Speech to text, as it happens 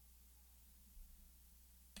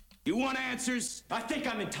You want answers? I think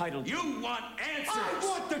I'm entitled. You want answers? I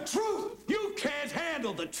want the truth! You can't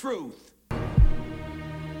handle the truth.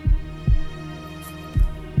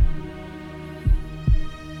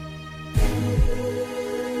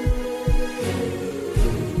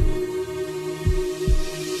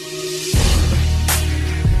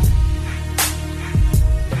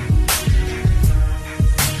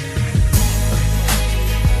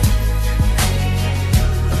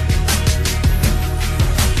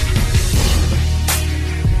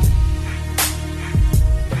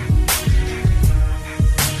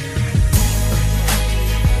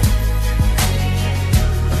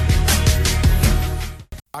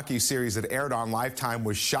 Series that aired on Lifetime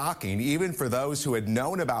was shocking, even for those who had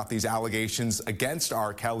known about these allegations against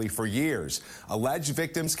R. Kelly for years. Alleged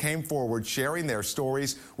victims came forward sharing their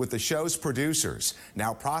stories with the show's producers.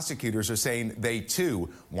 Now prosecutors are saying they too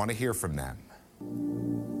want to hear from them.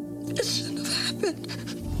 It shouldn't have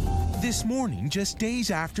happened. This morning, just days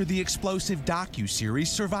after the explosive docuseries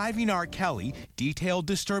Surviving R. Kelly detailed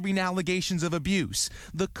disturbing allegations of abuse,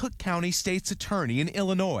 the Cook County State's Attorney in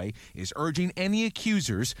Illinois is urging any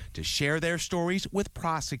accusers to share their stories with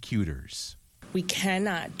prosecutors. We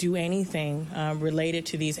cannot do anything related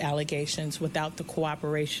to these allegations without the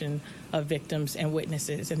cooperation of victims and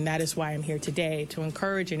witnesses, and that is why I'm here today, to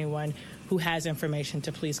encourage anyone who has information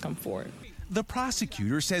to please come forward. The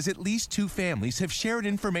prosecutor says at least 2 families have shared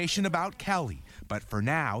information about Kelly, but for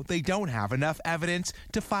now, they don't have enough evidence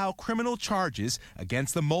to file criminal charges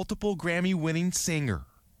against the multiple Grammy-winning singer.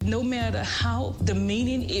 No matter how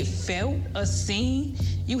demeaning it felt, a scene,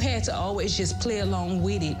 you had to always just play along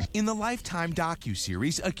with it. In the Lifetime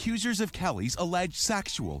docuseries, accusers of Kelly's alleged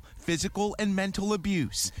sexual, physical, and mental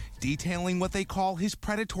abuse, detailing what they call his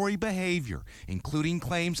predatory behavior, including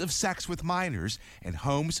claims of sex with minors and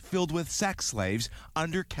homes filled with sex slaves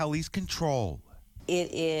under Kelly's control.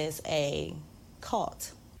 It is a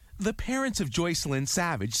cult. The parents of Joycelyn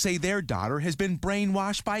Savage say their daughter has been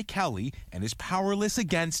brainwashed by Kelly and is powerless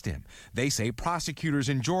against him. They say prosecutors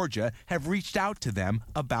in Georgia have reached out to them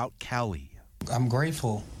about Kelly. I'm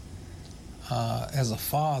grateful. As a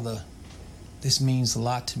father, this means a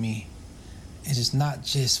lot to me. It is not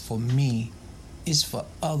just for me, it's for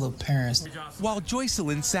other parents. While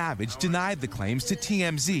Joycelyn Savage denied the claims to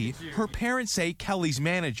TMZ, her parents say Kelly's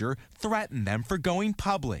manager threatened them for going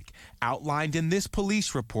public, outlined in this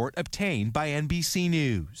police report obtained by NBC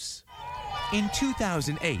News. In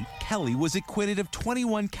 2008, Kelly was acquitted of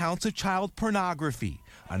 21 counts of child pornography.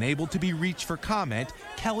 Unable to be reached for comment,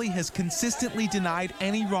 Kelly has consistently denied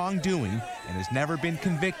any wrongdoing and has never been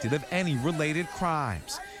convicted of any related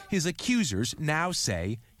crimes. His accusers now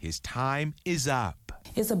say his time is up.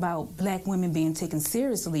 It's about black women being taken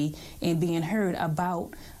seriously and being heard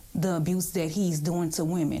about the abuse that he's doing to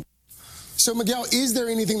women. So, Miguel, is there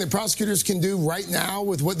anything that prosecutors can do right now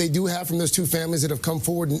with what they do have from those 2 families that have come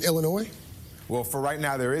forward in Illinois? Well, for right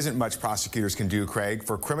now, there isn't much prosecutors can do, Craig.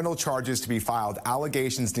 For criminal charges to be filed,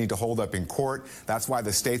 allegations need to hold up in court. That's why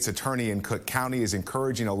the state's attorney in Cook County is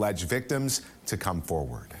encouraging alleged victims to come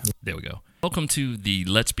forward. There we go. Welcome to the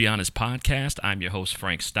Let's Be Honest podcast. I'm your host,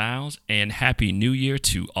 Frank Stiles, and Happy New Year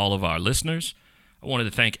to all of our listeners. I wanted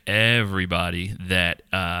to thank everybody that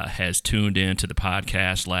has tuned in to the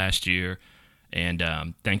podcast last year, and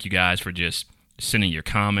thank you guys for just sending your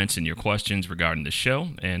comments and your questions regarding the show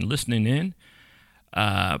and listening in.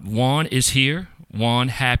 Juan is here. Juan,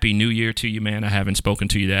 Happy New Year to you, man. I haven't spoken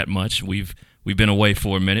to you that much. We've been away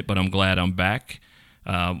for a minute, but I'm glad I'm back.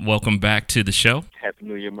 Welcome back to the show. Happy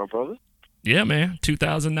New Year, my brother. Yeah, man.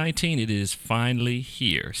 2019, it is finally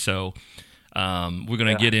here. So we're going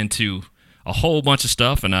to get into a whole bunch of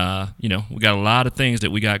stuff. And, we got a lot of things that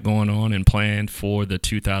we got going on and planned for the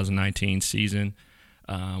 2019 season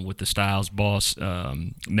with the Styles Boss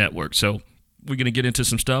Network. So we're going to get into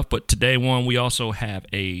some stuff. But today, we also have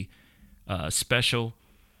a special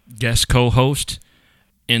guest co-host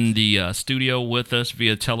in the studio with us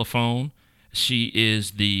via telephone. She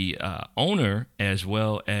is the owner as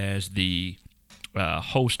well as the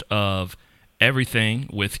host of Everything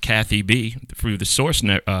with Kathy B through the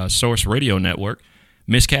Source Radio Network.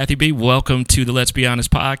 Miss Kathy B, welcome to the Let's Be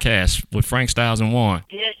Honest podcast with Frank Stiles and Juan.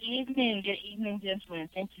 Good evening, gentlemen.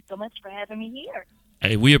 Thank you so much for having me here.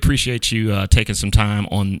 Hey, we appreciate you taking some time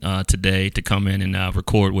on today to come in and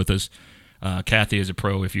record with us. Kathy is a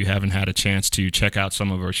pro. If you haven't had a chance to check out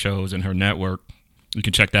some of her shows and her network, you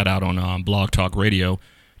can check that out on Blog Talk Radio.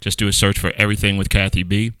 Just do a search for Everything with Kathy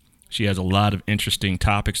B. She has a lot of interesting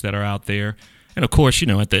topics that are out there. And, of course,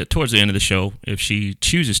 towards the end of the show, if she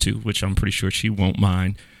chooses to, which I'm pretty sure she won't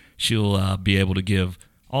mind, she'll be able to give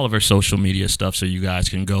all of her social media stuff so you guys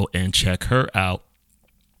can go and check her out.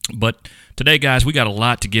 But today, guys, we got a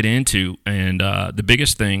lot to get into, and the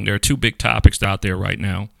biggest thing, there are two big topics out there right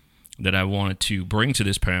now that I wanted to bring to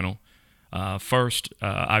this panel. First,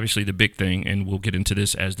 obviously the big thing, and we'll get into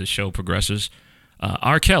this as the show progresses,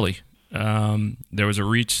 R. Kelly. There was a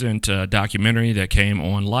recent documentary that came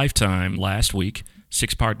on Lifetime last week,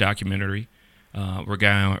 6-part documentary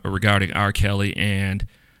regarding R. Kelly, and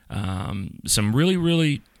some really,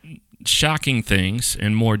 really shocking things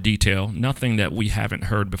in more detail, nothing that we haven't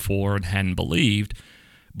heard before and hadn't believed,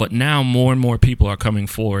 but now more and more people are coming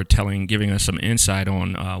forward giving us some insight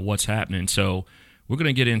on what's happening. So we're going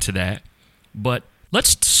to get into that, but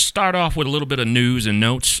let's start off with a little bit of news and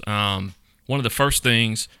notes. One of the first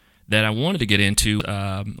things that I wanted to get into,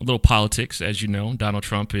 a little politics. As you know, Donald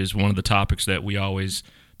Trump is one of the topics that we always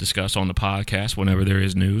discuss on the podcast whenever there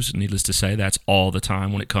is news. Needless to say, that's all the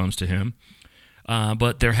time when it comes to him.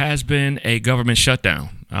 But there has been a government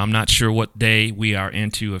shutdown. I'm not sure what day we are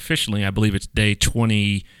into officially. I believe it's day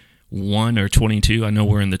 21 or 22. I know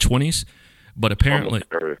we're in the 20s, but apparently,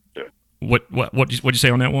 what'd you say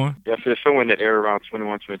on that one? Yeah, so somewhere in that area around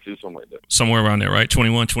 21, 22, something like that. Somewhere around there, right?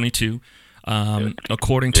 21, 22.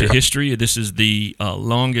 According to history, this is the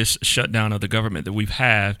longest shutdown of the government that we've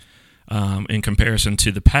had in comparison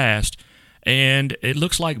to the past. And it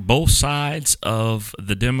looks like both sides of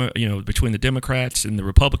between the Democrats and the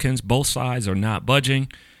Republicans, both sides are not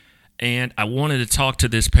budging. And I wanted to talk to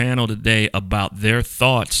this panel today about their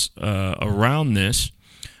thoughts around this.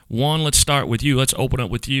 One, let's start with you. Let's open up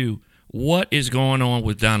with you. What is going on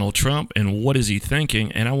with Donald Trump, and what is he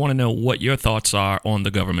thinking? And I want to know what your thoughts are on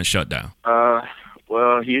the government shutdown.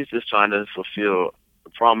 Well, he's just trying to fulfill the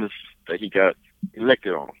promise that he got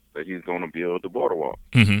elected on, that he's going to build the border wall.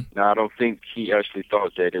 Mm-hmm. Now, I don't think he actually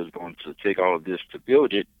thought that it was going to take all of this to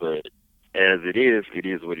build it, but as it is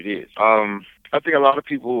what it is. I think a lot of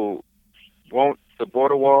people want the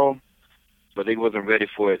border wall, but they wasn't ready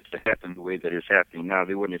for it to happen the way that it's happening now.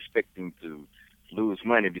 They weren't expecting to lose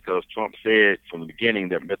money because Trump said from the beginning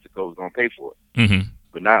that Mexico was going to pay for it. Mm-hmm.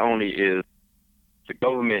 But not only is the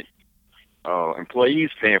government employees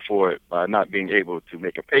paying for it by not being able to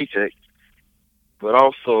make a paycheck, but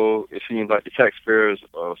also it seems like the taxpayers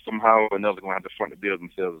somehow or another going to have to front the bill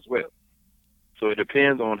themselves as well. So it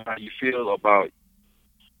depends on how you feel about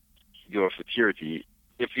your security.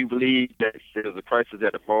 If you believe that there's a crisis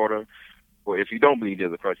at the border, or if you don't believe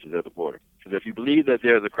there's a crisis at the border. Because if you believe that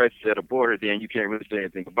there's a crisis at the border, then you can't really say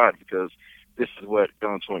anything about it because this is what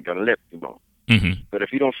Donald Trump got elected on. Mm-hmm. But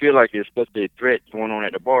if you don't feel like there's such a threat going on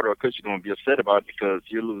at the border, of course you're going to be upset about it because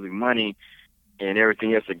you're losing money and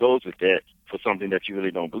everything else that goes with that for something that you really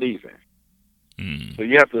don't believe in. Mm. So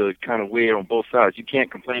you have to kind of weigh it on both sides. You can't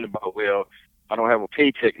complain about, well, I don't have a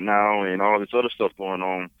paycheck now and all this other stuff going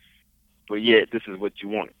on, but yet this is what you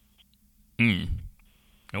wanted. Mm.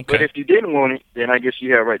 Okay. But if you didn't want it, then I guess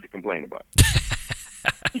you have a right to complain about it.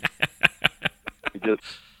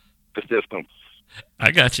 It's just something.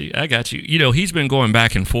 I got you. You know, he's been going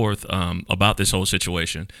back and forth about this whole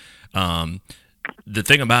situation. The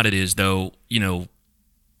thing about it is, though, you know,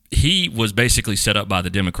 he was basically set up by the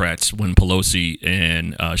Democrats when Pelosi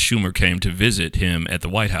and Schumer came to visit him at the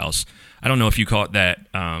White House. I don't know if you caught that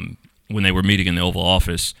when they were meeting in the Oval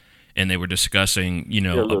Office and they were discussing, you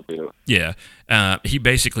know, he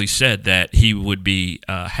basically said that he would be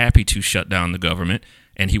happy to shut down the government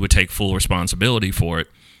and he would take full responsibility for it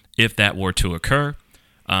if that were to occur.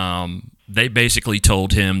 They basically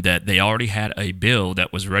told him that they already had a bill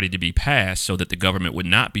that was ready to be passed so that the government would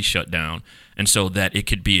not be shut down and so that it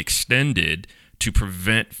could be extended to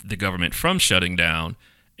prevent the government from shutting down.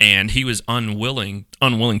 And he was unwilling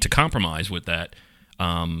to compromise with that.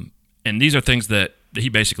 And these are things that he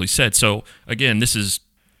basically said. So, again, this is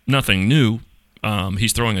nothing new.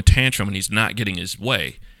 He's throwing a tantrum and he's not getting his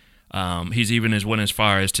way. He's even went as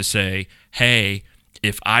far as to say, hey,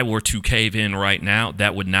 if I were to cave in right now,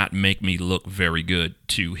 that would not make me look very good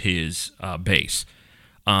to his base.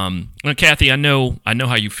 Now, Kathy, I know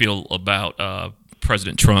how you feel about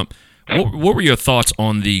President Trump. What were your thoughts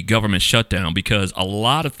on the government shutdown? Because a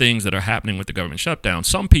lot of things that are happening with the government shutdown,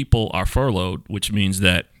 some people are furloughed, which means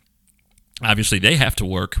that obviously they have to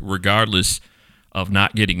work regardless of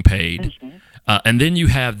not getting paid. Mm-hmm. And then you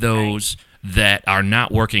have those that are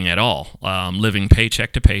not working at all, living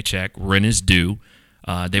paycheck to paycheck, rent is due.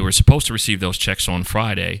 They were supposed to receive those checks on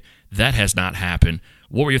Friday. That has not happened.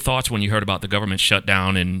 What were your thoughts when you heard about the government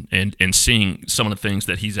shutdown and seeing some of the things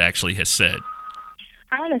that he's actually has said?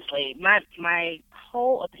 Honestly, my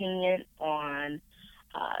whole opinion on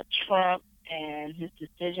Trump and his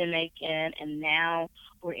decision making, and now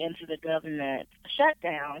we're into the government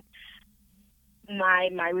shutdown.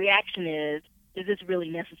 My reaction is is this really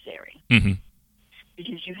necessary? Mm-hmm.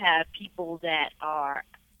 Because you have people that are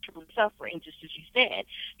truly suffering, just as you said.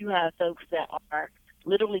 You have folks that are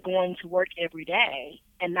literally going to work every day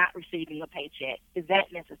and not receiving a paycheck. Is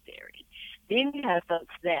that necessary? Then you have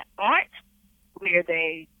folks that aren't where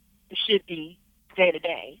they should be day to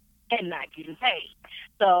day and not getting paid.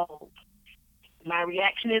 So my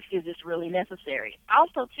reaction is this really necessary?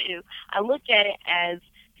 Also, too, I look at it as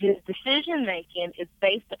his decision making is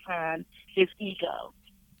based upon his ego.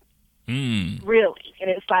 Really. And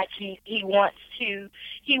it's like he wants to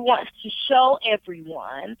show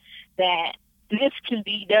everyone that this can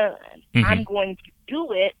be done. Mm-hmm. I'm going to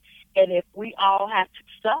do it, and if we all have to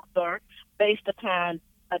suffer based upon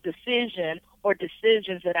a decision or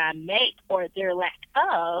decisions that I make or their lack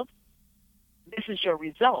of, this is your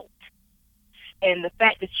result. And the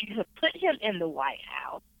fact that you have put him in the White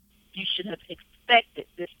House, you should have expected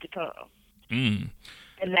this to come.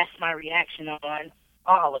 And that's my reaction on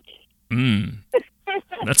all of it.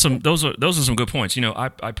 Those are some good points. You know,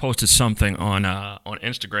 I posted something on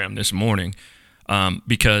Instagram this morning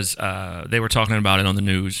because they were talking about it on the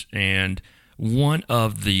news, and one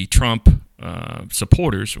of the Trump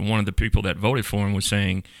supporters, one of the people that voted for him, was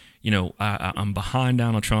saying, you know, I'm behind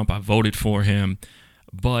Donald Trump. I voted for him,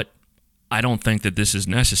 but I don't think that this is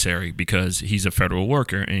necessary because he's a federal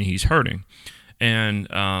worker and he's hurting. And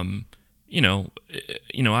you know,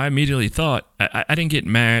 I immediately thought, I didn't get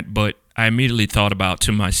mad, but I immediately thought about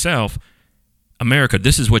to myself, America,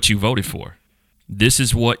 this is what you voted for. This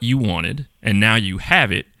is what you wanted, and now you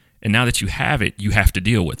have it. And now that you have it, you have to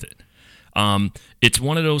deal with it. It's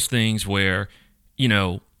one of those things where, you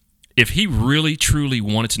know, if he really, truly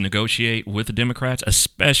wanted to negotiate with the Democrats,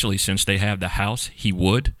 especially since they have the House, he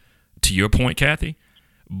would, to your point, Kathy.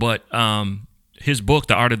 But his book,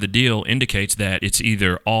 The Art of the Deal, indicates that it's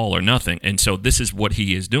either all or nothing. And so this is what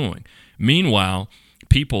he is doing. Meanwhile,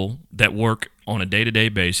 people that work on a day-to-day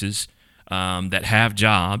basis, that have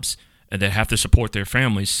jobs, and that have to support their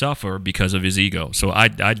families suffer because of his ego. So I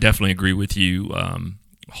definitely agree with you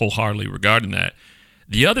wholeheartedly regarding that.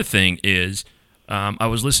 The other thing is, I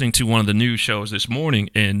was listening to one of the news shows this morning,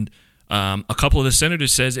 and a couple of the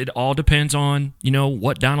senators says it all depends on, you know,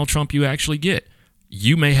 what Donald Trump you actually get.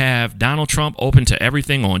 You may have Donald Trump open to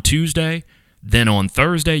everything on Tuesday, then on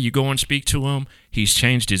Thursday you go and speak to him. He's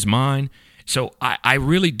changed his mind. So I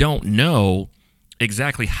really don't know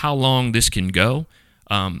exactly how long this can go.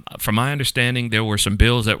 From my understanding, there were some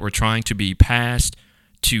bills that were trying to be passed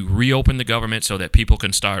to reopen the government so that people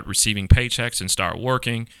can start receiving paychecks and start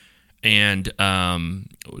working. And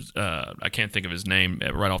I can't think of his name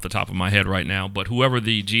right off the top of my head right now, but whoever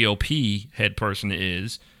the GOP head person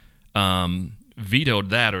is vetoed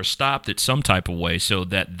that or stopped it some type of way so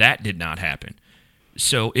that did not happen.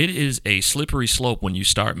 So it is a slippery slope when you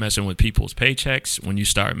start messing with people's paychecks, when you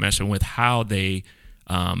start messing with how they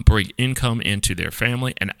bring income into their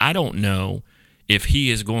family. And I don't know if he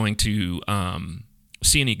is going to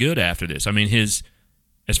see any good after this. I mean,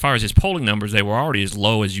 as far as his polling numbers, they were already as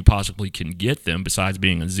low as you possibly can get them, besides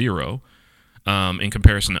being a zero in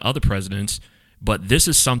comparison to other presidents. But this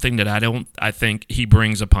is something that I think he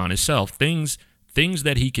brings upon himself. Things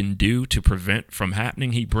that he can do to prevent from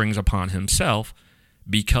happening, he brings upon himself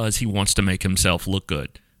because he wants to make himself look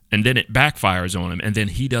good. And then it backfires on him, and then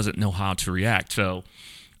he doesn't know how to react. So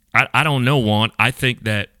I don't know, Juan. I think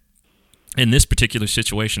that in this particular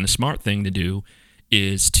situation, the smart thing to do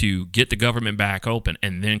is to get the government back open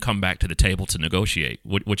and then come back to the table to negotiate.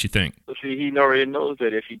 What you think? Well, see, he already knows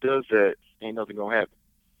that if he does that, ain't nothing going to happen.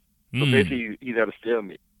 So basically, he's at a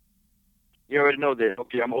stalemate. You already know that,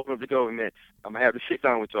 okay, I'm going to open up the government. I'm going to have to sit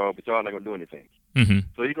down with y'all, but y'all not going to do anything. Mm-hmm.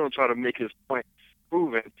 So he's going to try to make his point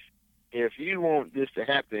proven. If you want this to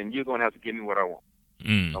happen, you're going to have to give me what I want.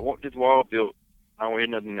 I want this wall built. I don't want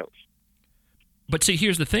nothing else. But see,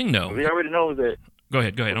 here's the thing, though. So he already knows that. Go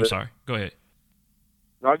ahead. I'm sorry. Go ahead.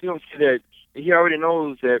 No, I was going to say that he already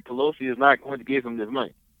knows that Pelosi is not going to give him this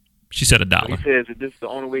money. She said $1. So he says that this is the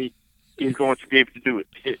only way he's going to be able to do it.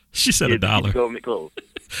 She said $1. Government closed.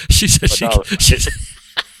 She said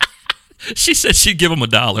she said she'd give him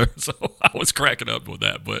 $1. So I was cracking up with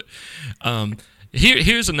that. But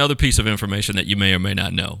here's another piece of information that you may or may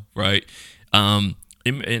not know. Right? In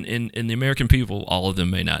the American people, all of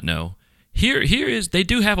them may not know. Here is, they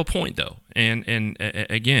do have a point though, and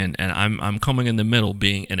again, and I'm coming in the middle,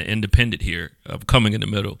 being an independent here, of coming in the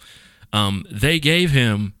middle. They gave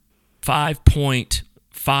him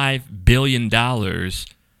 $5.5 billion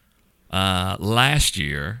last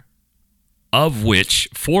year, of which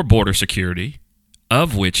for border security,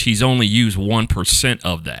 of which he's only used 1%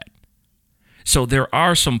 of that. So there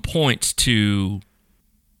are some points to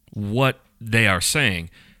what they are saying.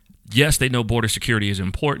 Yes, they know border security is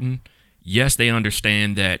important. Yes, they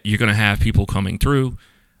understand that you're going to have people coming through.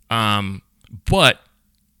 But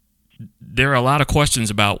there are a lot of questions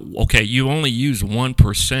about, okay, you only used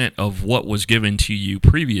 1% of what was given to you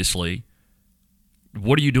previously.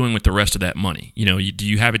 What are you doing with the rest of that money? You know, do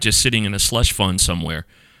you have it just sitting in a slush fund somewhere?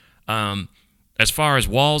 As far as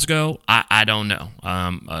walls go, I don't know.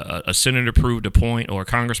 A senator proved a point, or a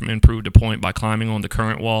congressman proved a point by climbing on the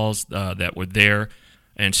current walls that were there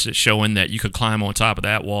and showing that you could climb on top of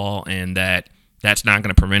that wall and that's not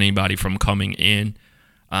going to prevent anybody from coming in.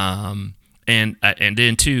 And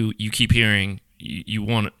then, too, you keep hearing you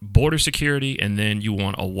want border security and then you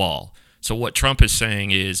want a wall. So what Trump is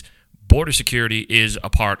saying is border security is a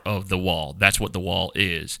part of the wall. That's what the wall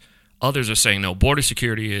is. Others are saying, no, border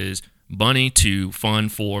security is money to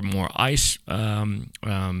fund for more ICE,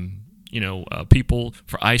 people,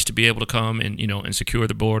 for ICE to be able to come and secure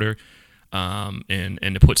the border, and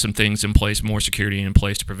to put some things in place, more security in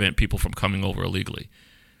place to prevent people from coming over illegally.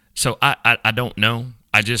 So I don't know.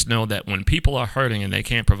 I just know that when people are hurting and they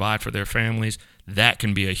can't provide for their families, that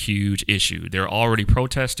can be a huge issue. They're already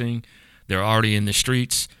protesting. They're already in the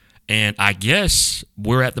streets. And I guess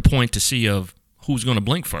we're at the point to see of who's going to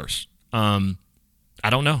blink first. I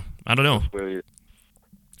don't know.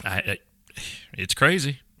 It's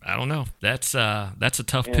crazy. I don't know. That's a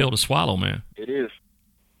tough pill to swallow, man. It is.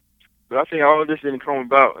 But I think all of this didn't come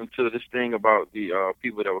about until this thing about the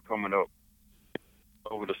people that were coming up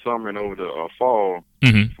over the summer and over the fall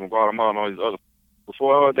from Guatemala and all these other.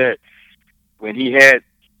 Before all that, when he had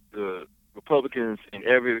the Republicans in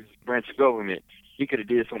every branch of government, he could have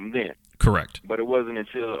did something then. Correct. But it wasn't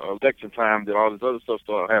until election time that all this other stuff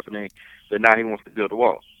started happening that now he wants to build a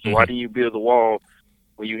wall. So why didn't you build a wall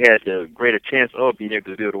when you had the greater chance of being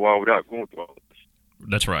able to build a wall without going through all of this?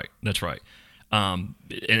 That's right. And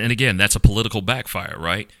again, that's a political backfire,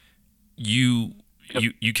 right? You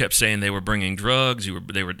kept saying they were bringing drugs.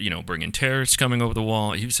 They were bringing terrorists coming over the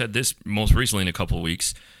wall. You said this most recently in a couple of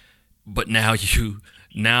weeks, but now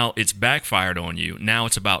it's backfired on you. Now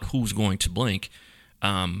it's about who's going to blink.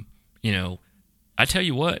 I tell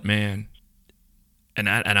you what, man, and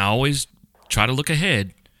I always try to look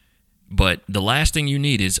ahead, but the last thing you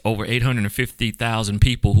need is over 850,000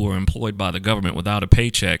 people who are employed by the government without a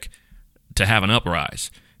paycheck to have an uprise,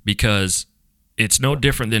 because it's no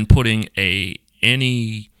different than putting and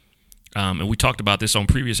we talked about this on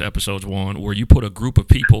previous episodes, Juan, where you put a group of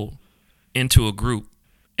people into a group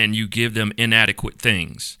and you give them inadequate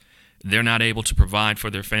things. They're not able to provide for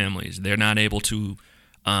their families. They're not able to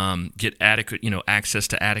get adequate, access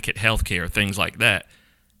to adequate health care, things like that.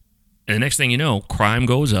 And the next thing you know, crime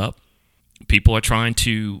goes up. People are trying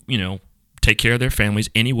to, take care of their families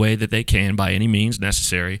any way that they can by any means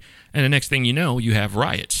necessary. And the next thing you know, you have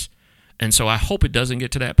riots. And so I hope it doesn't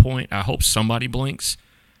get to that point. I hope somebody blinks.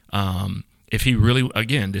 If he really,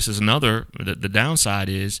 again, this is the downside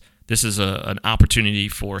is this is an opportunity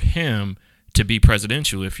for him to be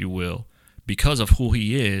presidential, if you will, because of who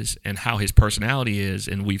he is and how his personality is.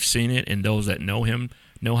 And we've seen it, and those that know him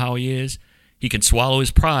know how he is. He can swallow his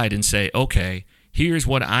pride and say, okay, here's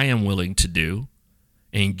what I am willing to do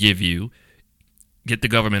and give you. Get the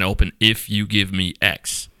government open if you give me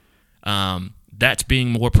X. That's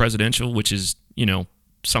being more presidential, which is,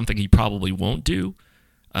 something he probably won't do.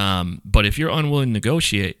 But if you're unwilling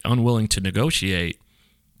to negotiate,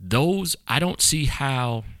 those, I don't see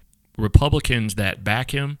how Republicans that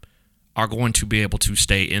back him are going to be able to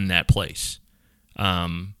stay in that place.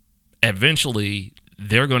 Eventually,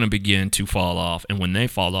 they're going to begin to fall off, and when they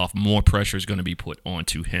fall off, more pressure is going to be put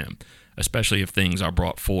onto him, especially if things are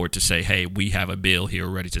brought forward to say, hey, we have a bill here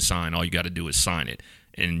ready to sign. All you got to do is sign it,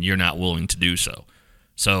 and you're not willing to do so.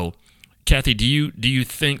 So, Kathy, do you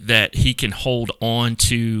think that he can hold on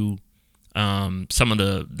to some of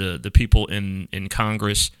the people in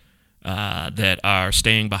Congress that are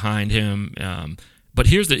staying behind him? But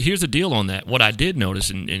here's the deal on that. What I did notice,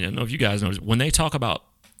 and I don't know if you guys noticed, when they talk about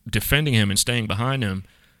defending him and staying behind him,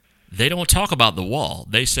 they don't talk about the wall.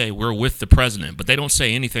 They say we're with the president, but they don't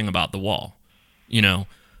say anything about the wall.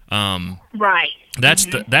 Right. That's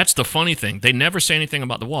the funny thing. They never say anything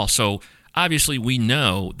about the wall. So obviously we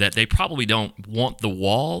know that they probably don't want the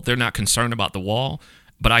wall. They're not concerned about the wall.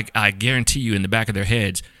 But I guarantee you, in the back of their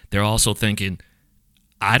heads, they're also thinking,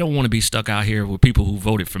 I don't want to be stuck out here with people who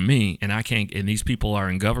voted for me, and I can't. And these people are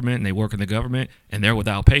in government, and they work in the government, and they're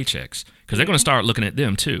without paychecks, because they're going to start looking at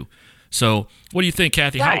them too. So, what do you think,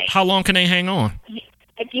 Kathy? Right. How long can they hang on?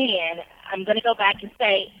 Again, I'm going to go back and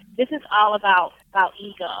say this is all about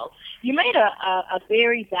ego. You made a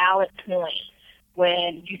very valid point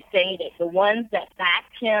when you stated the ones that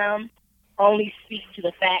backed him only speak to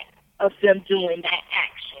the fact of them doing that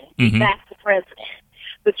action. Mhm. That's the president.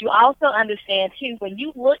 But you also understand, too, when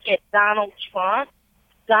you look at Donald Trump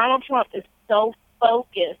is so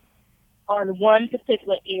focused on one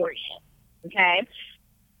particular area, okay?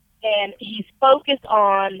 And he's focused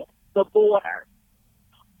on the border.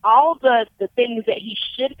 All the things that he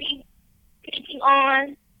should be speaking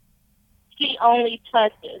on, he only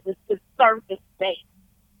touches. It's the surface base.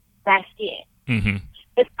 That's it. Mm-hmm.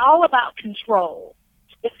 It's all about control.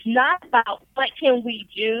 It's not about what can we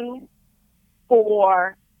do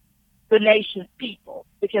for the nation's people.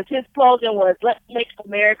 Because his slogan was, let's make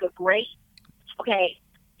America great. Okay,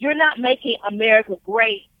 you're not making America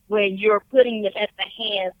great when you're putting them at the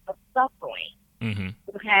hands of suffering. Mm-hmm.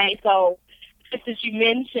 Okay, so just as you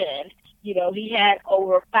mentioned, you know, he had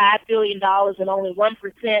over $5 billion and only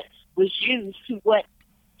 1% was used to what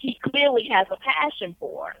he clearly has a passion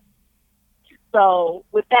for. So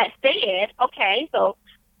with that said, okay, so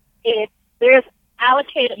if there's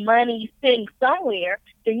allocated money sitting somewhere,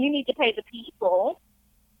 then you need to pay the people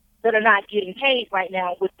that are not getting paid right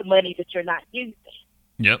now with the money that you're not using.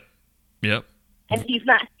 Yep. And he's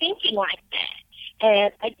not thinking like that.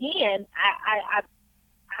 And again, I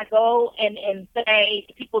go and say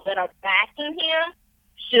the people that are backing him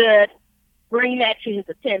should bring that to his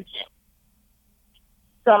attention.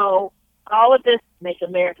 So all of this make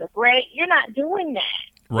America great. You're not doing that.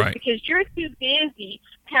 Right. Because you're too busy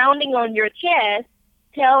pounding on your chest,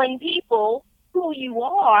 telling people who you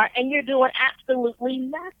are, and you're doing absolutely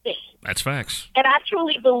nothing. That's facts. And I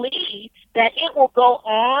truly believe that it will go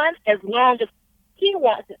on as long as he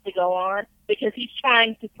wants it to go on, because he's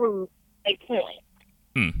trying to prove a point.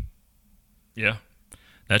 Yeah,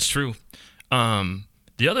 that's true. The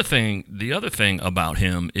other thing about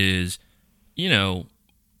him is, you know,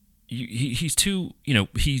 he's too, you know,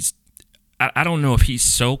 I don't know if he's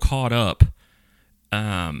so caught up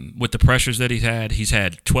with the pressures that he's had. He's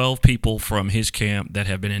had 12 people from his camp that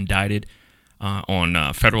have been indicted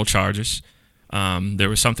on federal charges. There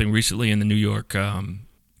was something recently in the New York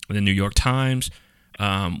Times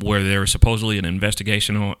where there was supposedly an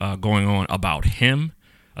investigation going on about him,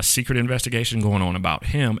 a secret investigation going on about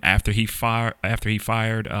him after he fired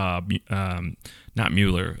not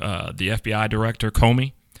Mueller, the FBI director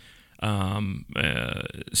Comey.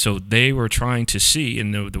 So they were trying to see,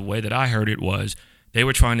 and the way that I heard it was, they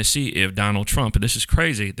were trying to see if Donald Trump, and this is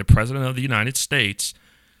crazy, the president of the United States,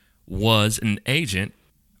 was an agent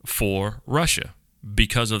for Russia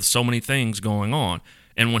because of so many things going on.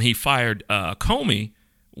 And when he fired Comey,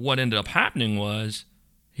 what ended up happening was,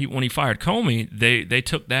 when he fired Comey, they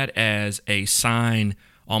took that as a sign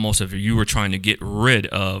almost of you were trying to get rid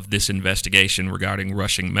of this investigation regarding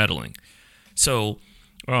Russian meddling. So,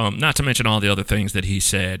 not to mention all the other things that he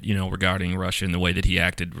said, you know, regarding Russia and the way that he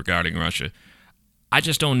acted regarding Russia. I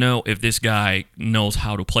just don't know if this guy knows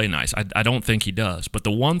how to play nice. I don't think he does. But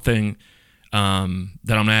the one thing that I'm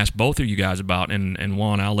going to ask both of you guys about, and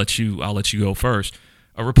Juan, I'll let you go first.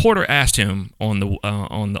 A reporter asked him on the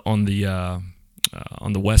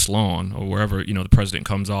West Lawn, or wherever, you know, the president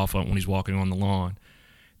comes off when he's walking on the lawn.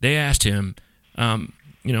 They asked him,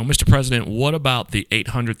 you know, Mr. President, what about the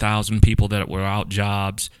 800,000 people that were out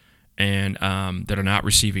jobs and that are not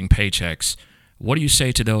receiving paychecks? What do you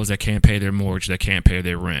say to those that can't pay their mortgage, that can't pay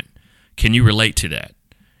their rent? Can you relate to that?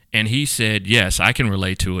 And he said, yes, I can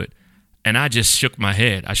relate to it. And I just shook my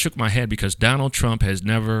head. I shook my head because Donald Trump has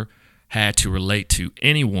never had to relate to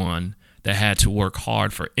anyone that had to work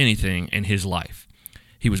hard for anything in his life.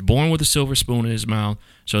 He was born with a silver spoon in his mouth,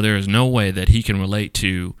 so there is no way that he can relate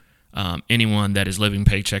to anyone that is living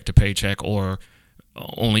paycheck to paycheck, or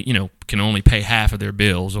only, you know, can only pay half of their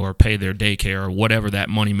bills or pay their daycare or whatever that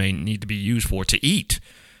money may need to be used for to eat.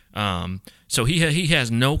 So he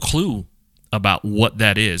has no clue about what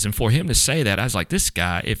that is. And for him to say that, I was like, this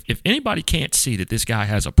guy, if anybody can't see that this guy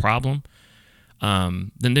has a problem,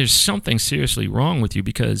 then there's something seriously wrong with you,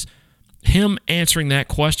 because him answering that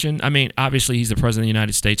question, I mean, obviously he's the president of the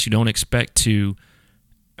United States. You don't expect to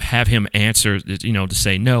have him answer, you know, to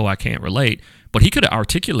say, no, I can't relate. But he could have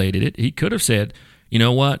articulated it. He could have said, you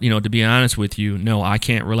know what, you know, to be honest with you, no, I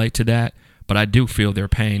can't relate to that, but I do feel their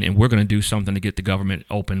pain, and we're going to do something to get the government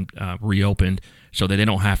reopened so that they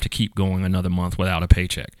don't have to keep going another month without a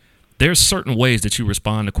paycheck. There's certain ways that you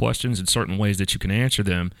respond to questions and certain ways that you can answer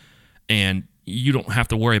them, and you don't have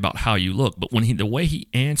to worry about how you look. But when the way he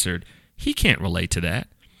answered, he can't relate to that.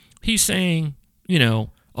 He's saying, you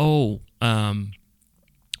know,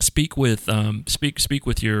 speak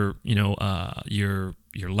with your, you know, your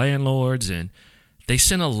landlords, and they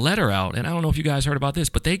sent a letter out, and I don't know if you guys heard about this,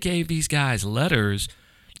 but they gave these guys letters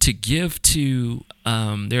to give to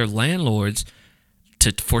their landlords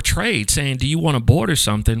for trade, saying, do you want to board or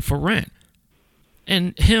something for rent?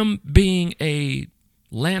 And him being a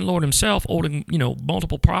landlord himself, owning,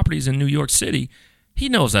 multiple properties in New York City, he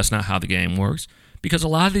knows that's not how the game works, because a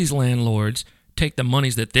lot of these landlords take the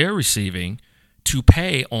monies that they're receiving to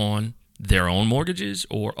pay on their own mortgages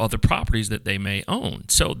or other properties that they may own.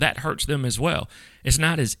 So that hurts them as well. It's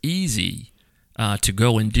not as easy to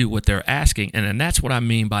go and do what they're asking. And that's what I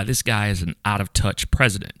mean by this guy is an out-of-touch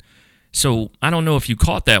president. So I don't know if you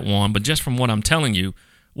caught that one, but just from what I'm telling you,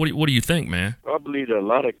 what do you think, man? I believe that a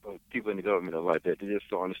lot of people in the government are like that. They just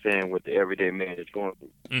don't understand what the everyday man is going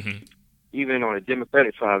through. Mm-hmm. Even on the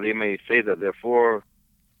Democratic side, they may say that they're for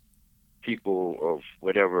people of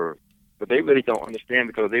whatever, but they really don't understand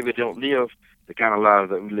because they really don't live the kind of lives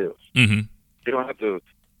that we live. Mm-hmm. They don't have to.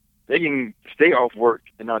 They can stay off work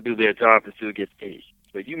and not do their job and still get paid.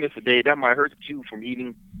 But if you miss a day, that might hurt you from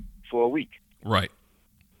eating for a week. Right.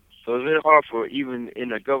 So it's really hard for even in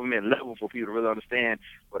the government level for people to really understand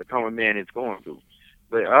what a common man is going through.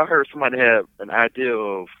 But I heard somebody have an idea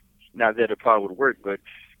of, not that it probably would work, but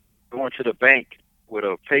going to the bank with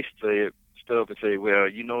a pay stub and say, well,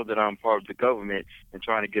 you know that I'm part of the government and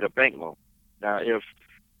trying to get a bank loan. Now, if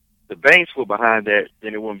the banks were behind that,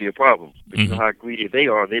 then it wouldn't be a problem. But you know how greedy they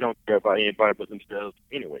are. They don't care about anybody but themselves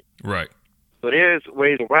anyway. Right. So there's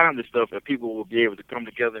ways around this stuff that people will be able to come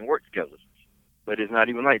together and work together. But it's not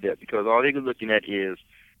even like that, because all they're looking at is,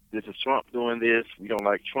 this is Trump doing this, we don't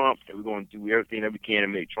like Trump, and we're going to do everything that we can to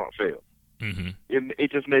make Trump fail. Mm-hmm.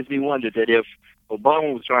 It just makes me wonder that if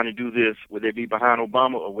Obama was trying to do this, would they be behind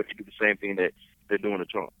Obama, or would they do the same thing that they're doing to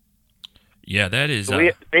Trump? Yeah, that is... So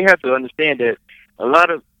they have to understand that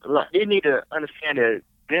they need to understand that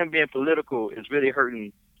them being political is really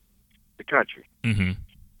hurting the country. Mm-hmm.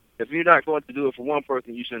 If you're not going to do it for one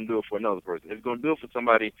person, you shouldn't do it for another person. If you're going to do it for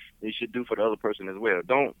somebody, then you should do it for the other person as well.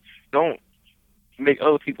 Don't make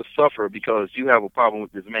other people suffer because you have a problem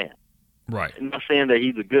with this man. Right. I'm not saying that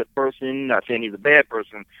he's a good person, not saying he's a bad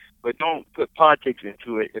person, but don't put politics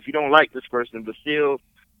into it. If you don't like this person, but still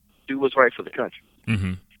do what's right for the country.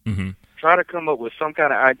 Mm-hmm. Mm-hmm. Try to come up with some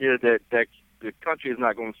kind of idea that the country is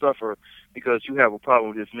not going to suffer because you have a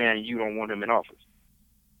problem with this man and you don't want him in office.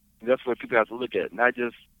 That's what people have to look at. Not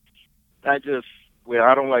just, well,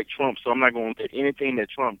 I don't like Trump, so I'm not going to let anything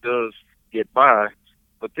that Trump does get by.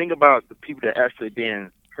 But think about the people that actually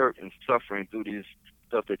being hurt and suffering through this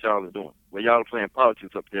stuff that y'all are doing. Where y'all are playing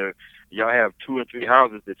politics up there, y'all have 2 or 3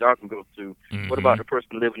 houses that y'all can go to. Mm-hmm. What about the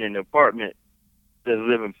person living in the apartment that's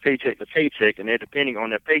living paycheck to paycheck and they're depending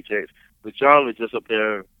on their paychecks, but y'all are just up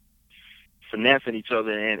there financing each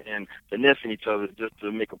other and finessing each other just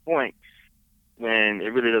to make a point when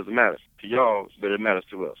it really doesn't matter to y'all, but it matters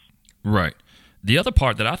to us. Right. The other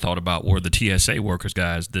part that I thought about were the TSA workers,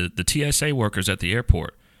 guys. The TSA workers at the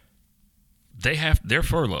airport, they're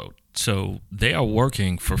furloughed, so they are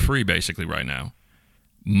working for free basically right now.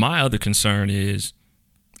 My other concern is,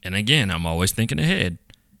 and again, I'm always thinking ahead,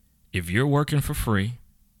 if you're working for free,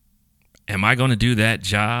 am I going to do that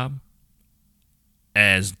job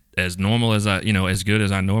as normal as as good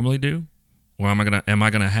as I normally do, or am I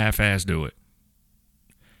gonna half-ass do it?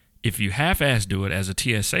 If you half-ass do it as a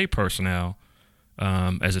TSA personnel,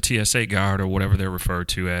 as a TSA guard or whatever they're referred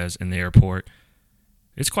to as in the airport,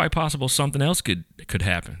 it's quite possible something else could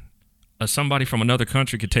happen. Somebody from another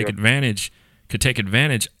country could take advantage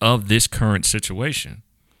of this current situation.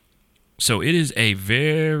 So it is a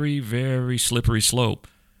very, very slippery slope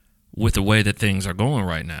with the way that things are going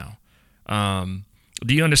right now.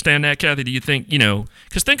 Do you understand that, Kathy? Do you think,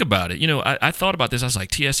 because think about it. I thought about this. I was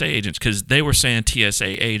like, TSA agents, because they were saying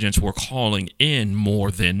TSA agents were calling in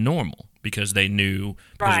more than normal because they knew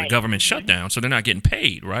because of the government shutdown, so they're not getting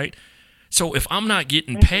paid, right? So if I'm not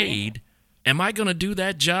getting paid, am I going to do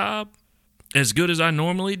that job as good as I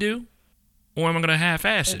normally do, or am I going to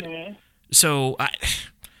half-ass it? So,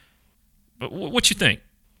 but what you think?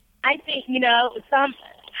 I think,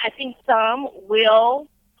 some will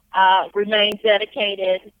remain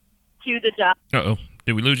dedicated to the job. Uh-oh.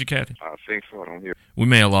 Did we lose you, Kathy? I think so. I don't hear. We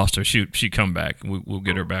may have lost her. She come back. We'll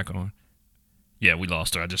get her back on. Yeah, we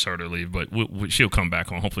lost her. I just heard her leave, but she'll come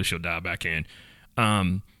back on. Hopefully she'll dial back in.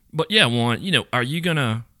 But yeah, Juan, are you going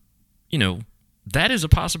to, that is a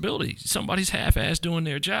possibility. Somebody's half-assed doing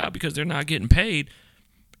their job because they're not getting paid.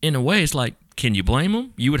 In a way, it's like, can you blame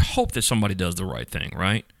them? You would hope that somebody does the right thing,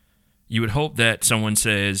 right? You would hope that someone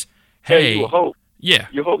says, hey. You hope. Yeah.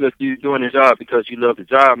 You hope that you're doing the job because you love the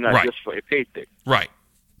job, not just for a paycheck. Right.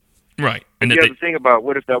 Right. And you have to think about,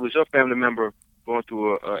 what if that was your family member going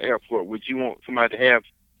to an airport? Would you want somebody to have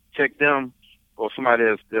check them, or somebody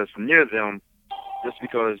that's near them just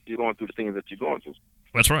because you're going through the things that you're going through.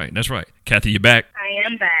 That's right. That's right. Kathy, you back? I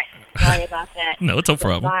am back. Sorry about that. No, it's no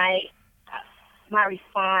problem. My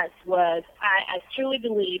response was I truly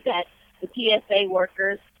believe that the TSA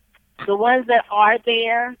workers, the ones that are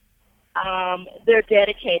there, they're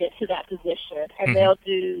dedicated to that position, and they'll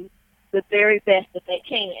do the very best that they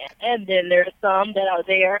can. And then there are some that are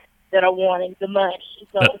there that are wanting the money.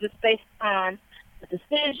 So it's just based on the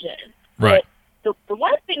decision. Right. But the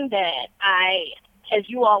one thing that as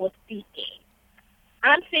you all were speaking,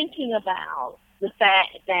 I'm thinking about the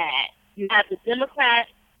fact that you have the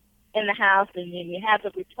Democrats in the House and then you have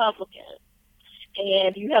the Republicans.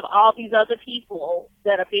 And you have all these other people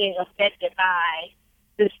that are being affected by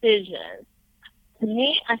decisions. To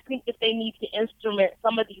me, I think that they need to instrument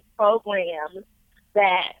some of these programs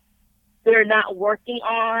that they're not working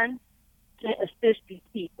on to assist these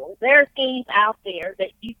people. There are things out there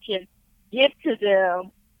that you can give to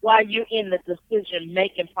them while you're in the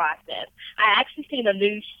decision-making process. I actually seen a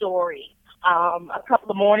news story a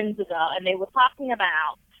couple of mornings ago, and they were talking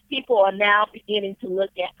about people are now beginning to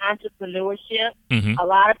look at entrepreneurship. A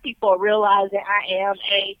lot of people are realizing I am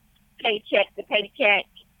a paycheck-to-paycheck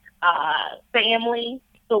family.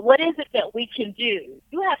 So what is it that we can do?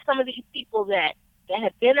 You have some of these people that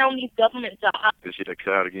have been on these government jobs. Did she take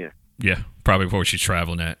out again? Yeah, probably before she's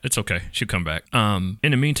traveling that. It's okay. She'll come back. In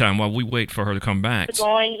the meantime, while we wait for her to come back.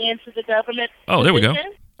 Going into the government Oh, there we go.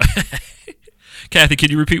 Kathy, could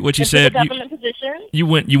you repeat what you said? The government position? You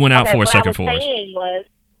went out for a second for us. What I was saying was,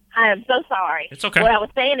 I am so sorry. It's okay. What I was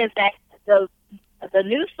saying is that the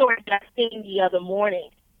news story that I seen the other morning,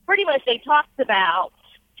 pretty much they talked about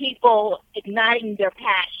people igniting their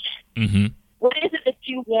passion. What is it that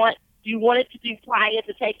you wanted to do prior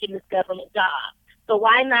to taking this government job? So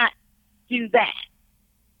why not do that?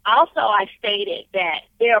 Also, I stated that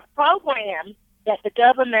there are programs that the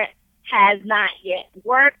government has not yet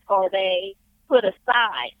worked or they put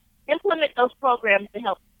aside. Implement those programs to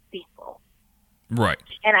help people. Right.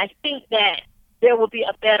 And I think that there will be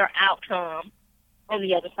a better outcome on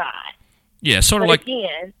the other side. Yeah, sort of but like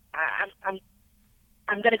again, I'm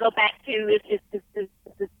going to go back to this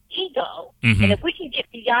ego, Mm-hmm. and if we can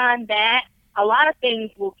get beyond that, a lot of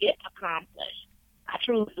things will get accomplished. I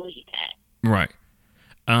truly believe that. Right.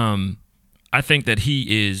 I think that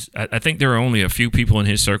he is. I think there are only a few people in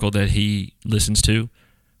his circle that he listens to.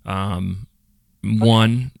 One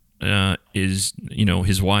is,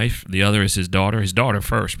 his wife. The other is his daughter. His daughter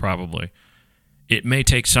first, probably. It may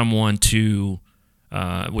take someone to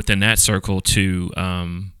within that circle to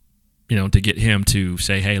to get him to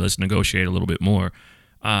say, hey, let's negotiate a little bit more.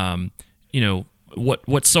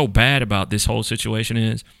 What's so bad about this whole situation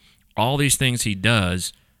is all these things he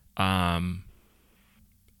does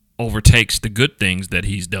overtakes the good things that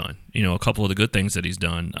he's done. A couple of the good things that he's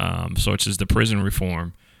done, such as the prison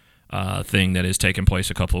reform thing that has taken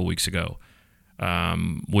place a couple of weeks ago,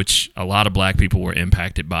 which a lot of black people were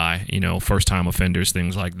impacted by, first-time offenders,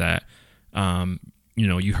 things like that.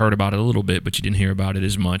 You heard about it a little bit, but you didn't hear about it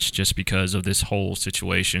as much just because of this whole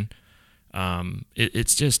situation.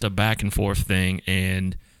 It's just a back and forth thing.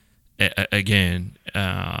 And again,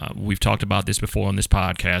 we've talked about this before on this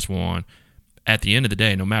podcast, Juan. At the end of the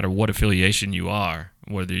day, no matter what affiliation you are,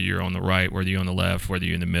 whether you're on the right, whether you're on the left, whether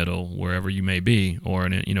you're in the middle, wherever you may be, or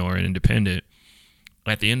an independent,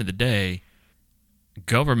 at the end of the day,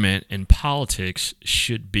 government and politics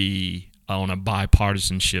should be on a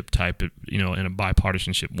bipartisanship type of, in a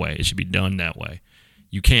bipartisanship way. It should be done that way.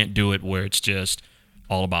 You can't do it where it's just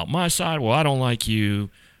all about my side. Well, I don't like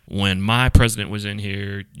you. When my president was in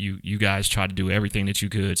here, you guys tried to do everything that you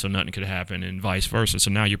could so nothing could happen, and vice versa.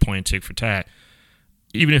 So now you're playing tick for tat.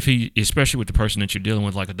 Even if especially with the person that you're dealing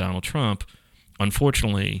with, like a Donald Trump,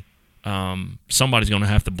 unfortunately, somebody's going to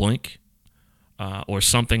have to blink, or a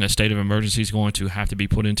state of emergency is going to have to be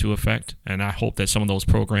put into effect. And I hope that some of those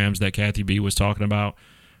programs that Kathy B was talking about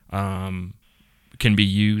can be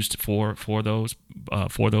used for those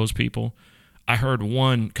people. I heard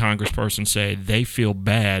one congressperson say they feel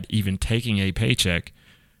bad even taking a paycheck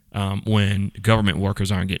when government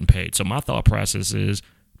workers aren't getting paid. So my thought process is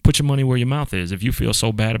put your money where your mouth is. If you feel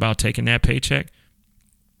so bad about taking that paycheck,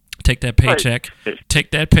 take that paycheck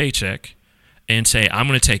and say, I'm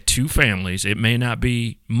going to take two families. It may not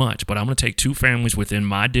be much, but I'm going to take two families within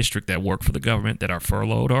my district that work for the government that are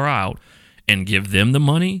furloughed or out and give them the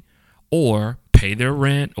money, or pay their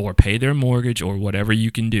rent or pay their mortgage or whatever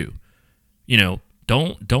you can do.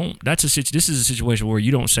 This is a situation where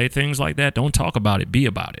you don't say things like that. Don't talk about it, be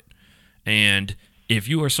about it. And if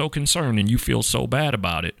you are so concerned and you feel so bad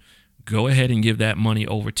about it, go ahead and give that money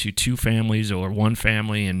over to two families or one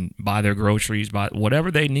family and buy their groceries, buy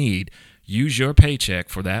whatever they need use your paycheck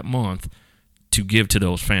for that month to give to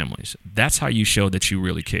those families. That's how you show that you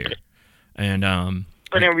really care. And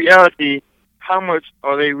but in reality, how much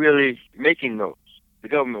are they really making those, the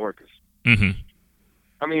government workers? Mm-hmm.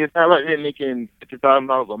 I mean, it's not like they're making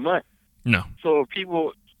 $50,000 a month. No. So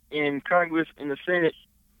people in Congress, in the Senate,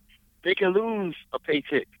 they can lose a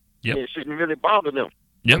paycheck. Yep. It shouldn't really bother them.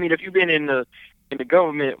 Yep. I mean, if you've been in the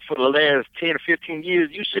government for the last 10 or 15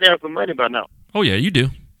 years, you should have some money by now. Oh yeah, you do.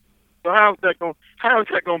 So how is that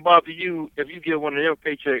going to bother you if you get one of their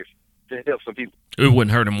paychecks to help some people? It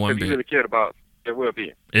wouldn't hurt them one if bit. you really cared about their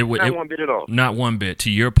well-being. Not one bit at all. Not one bit.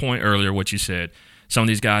 To your point earlier, what you said, some of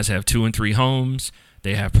these guys have 2 and 3 homes.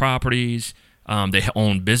 They have properties. They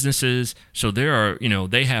own businesses. So there are,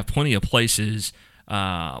 they have plenty of places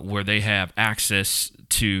where they have access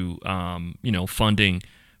to, funding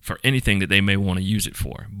for anything that they may want to use it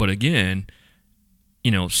for. But again,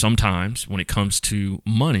 sometimes when it comes to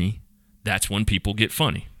money, that's when people get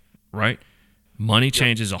funny, right? Money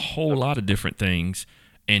changes a whole lot of different things,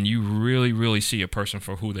 and you really, really see a person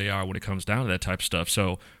for who they are when it comes down to that type of stuff.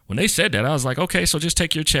 So when they said that, I was like, okay, so just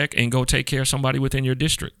take your check and go take care of somebody within your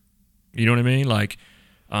district. You know what I mean? Like,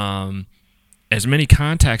 as many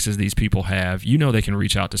contacts as these people have, they can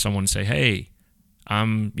reach out to someone and say, hey,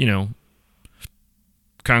 I'm,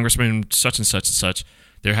 Congressman such and such and such.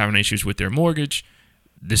 They're having issues with their mortgage.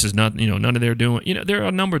 This is not, none of their doing. There are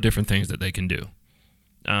a number of different things that they can do.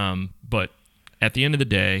 But at the end of the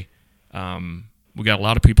day, we got a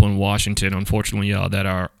lot of people in Washington, unfortunately, y'all, that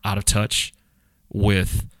are out of touch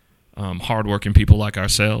with hardworking people like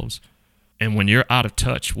ourselves. And when you're out of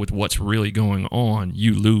touch with what's really going on,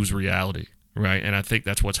 you lose reality, right? And I think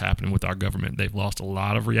that's what's happening with our government. They've lost a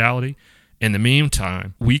lot of reality. In the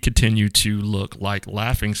meantime, we continue to look like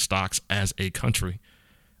laughing stocks as a country.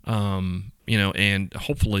 And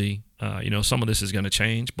hopefully, some of this is going to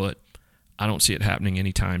change, but I don't see it happening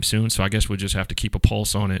anytime soon. So I guess we'll just have to keep a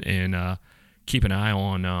pulse on it and keep an eye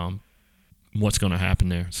on what's going to happen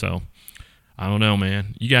there. So I don't know,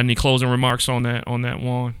 man. You got any closing remarks on that,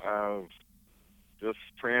 Juan? Just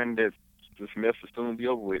praying that this mess will soon be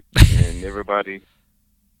over with and everybody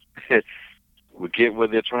will get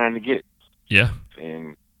what they're trying to get. Yeah.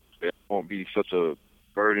 And that won't be such a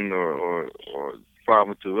burden or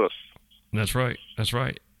problem to us. That's right. That's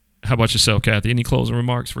right. How about yourself, Kathy? Any closing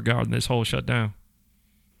remarks regarding this whole shutdown?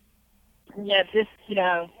 Yeah, just,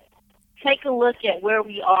 take a look at where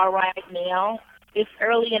we are right now. It's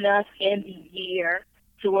early enough in the year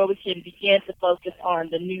to where we can begin to focus on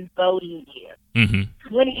the new voting year. Mm-hmm.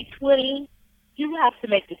 2020, you have to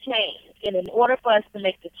make the change. And in order for us to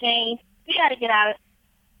make the change, we got to get out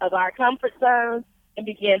of our comfort zones and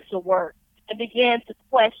begin to work and begin to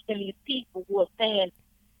question these people who are saying,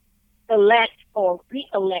 elect or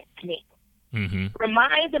re-elect me. Mm-hmm.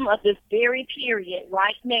 Remind them of this very period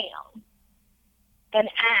right now and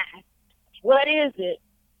ask, what is it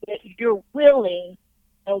that you're willing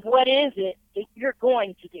and what is it that you're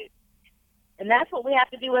going to do? And that's what we have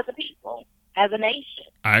to do as a people, as a nation.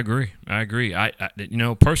 I agree. I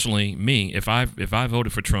personally, me, if I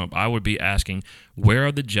voted for Trump, I would be asking, where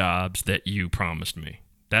are the jobs that you promised me?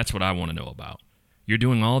 That's what I want to know about. You're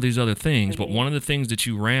doing all these other things, but one of the things that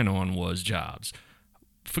you ran on was jobs.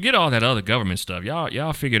 Forget all that other government stuff.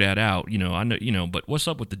 Y'all figure that out. I know, but what's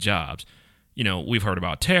up with the jobs? We've heard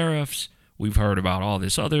about tariffs. We've heard about all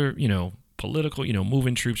this other, political,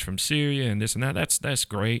 moving troops from Syria and this and that. That's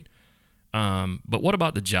great. But what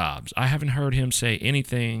about the jobs? I haven't heard him say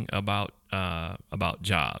anything about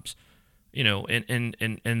jobs.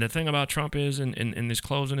 And the thing about Trump is, and this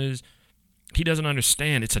closing is, he doesn't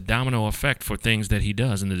understand it's a domino effect for things that he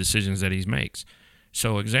does and the decisions that he makes.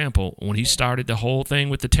 So, example, when he started the whole thing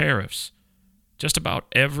with the tariffs, just about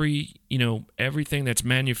everything that's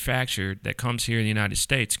manufactured that comes here in the United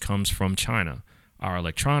States comes from China. Our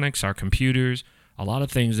electronics, our computers, a lot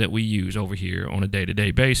of things that we use over here on a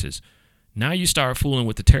day-to-day basis. Now you start fooling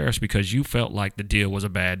with the tariffs because you felt like the deal was a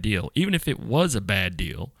bad deal. Even if it was a bad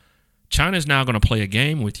deal, China's now going to play a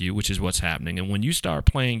game with you, which is what's happening. And when you start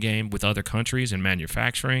playing game with other countries and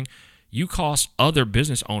manufacturing, you cost other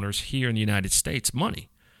business owners here in the United States money.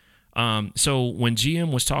 So when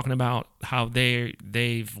GM was talking about how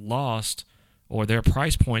they've lost or their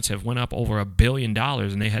price points have went up over $1 billion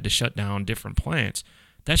and they had to shut down different plants,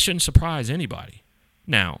 that shouldn't surprise anybody.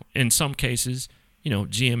 Now, in some cases,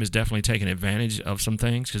 GM is definitely taking advantage of some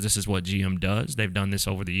things because this is what GM does. They've done this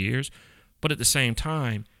over the years. But at the same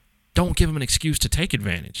time, don't give them an excuse to take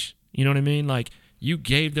advantage. You know what I mean? Like, you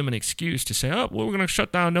gave them an excuse to say, oh, well, we're going to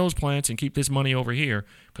shut down those plants and keep this money over here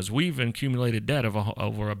because we've accumulated debt of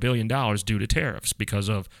over $1 billion due to tariffs because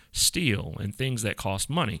of steel and things that cost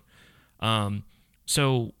money.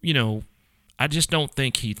 So, I just don't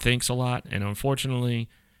think he thinks a lot. And unfortunately,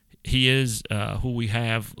 he is who we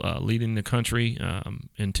have leading the country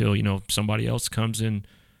until, somebody else comes in,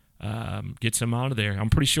 gets him out of there. I'm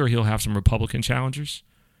pretty sure he'll have some Republican challengers.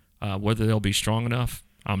 Whether they'll be strong enough,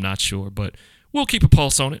 I'm not sure. But we'll keep a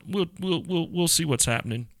pulse on it. We'll see what's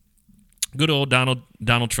happening. Good old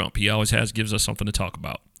Donald Trump. He always gives us something to talk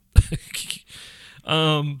about.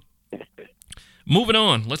 Moving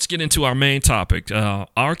on, let's get into our main topic.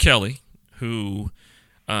 R. Kelly, who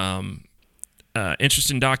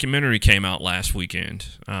interesting documentary came out last week.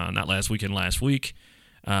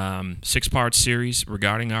 6-part series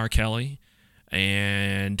regarding R. Kelly,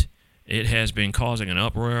 and it has been causing an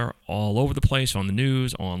uproar all over the place on the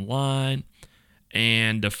news, online.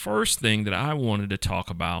 And the first thing that I wanted to talk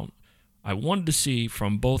about, I wanted to see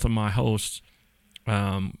from both of my hosts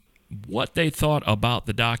what they thought about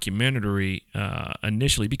the documentary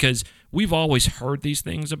initially, because we've always heard these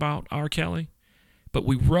things about R. Kelly, but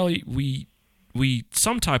we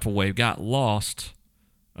some type of way got lost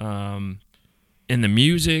in the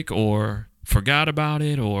music, or forgot about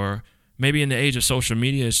it, or maybe in the age of social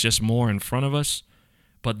media it's just more in front of us.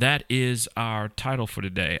 But that is our title for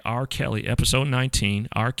today, R. Kelly, episode 19,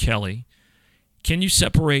 R. Kelly. Can you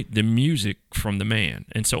separate the music from the man?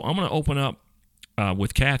 And so I'm going to open up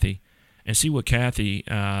with Kathy and see what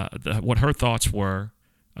what her thoughts were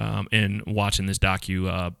in watching this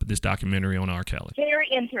documentary on R. Kelly. Very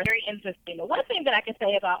interesting. The one thing that I can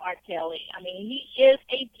say about R. Kelly, I mean, he is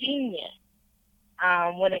a genius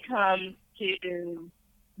when it comes to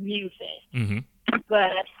music. Mm-hmm.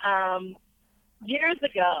 But years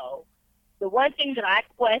ago, the one thing that I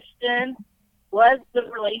questioned was the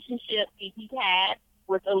relationship he had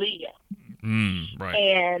with Aaliyah. Right.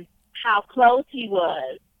 And how close he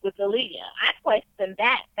was with Aaliyah. I questioned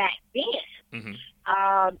that back then. Mm-hmm.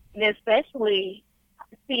 And especially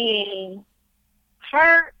seeing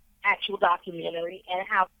her actual documentary and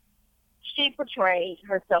how she portrayed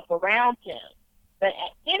herself around him. But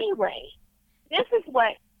at any rate, this is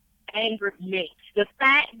what angered me. The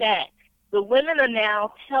fact that the women are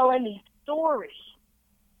now telling these stories,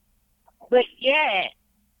 but yet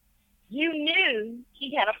you knew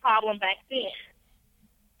he had a problem back then.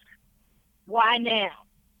 Why now?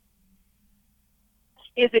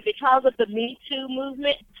 Is it because of the Me Too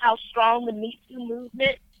movement, how strong the Me Too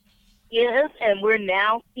movement is, and we're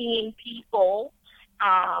now seeing people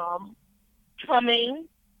coming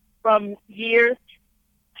from years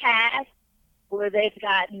past where they've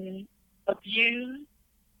gotten abused,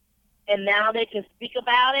 and now they can speak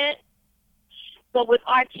about it? But with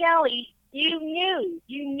R. Kelly, you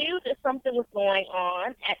knew that something was going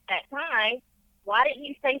on at that time. Why didn't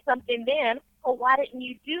you say something then, or why didn't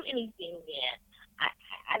you do anything then?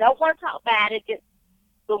 I don't want to talk bad against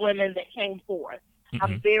the women that came forth. Mm-hmm.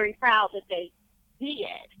 I'm very proud that they did.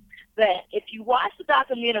 But if you watch the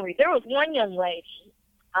documentary, there was one young lady,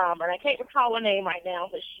 and I can't recall her name right now,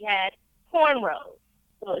 but she had cornrows.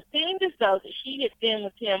 So it seemed as though that she had been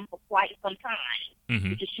with him for quite some time,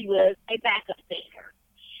 because she was a backup singer.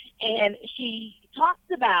 And she talks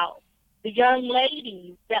about the young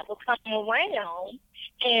ladies that were coming around,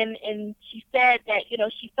 and she said that,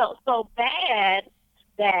 she felt so bad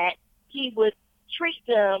that he would treat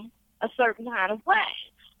them a certain kind of way.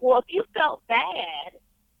 Well, if you felt bad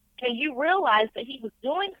and you realized that he was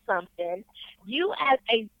doing something, you as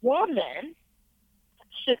a woman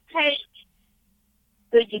should take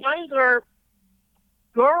the younger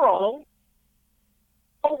girl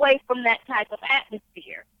away from that type of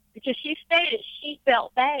atmosphere, because she stated she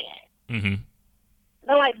felt bad. Mm-hmm.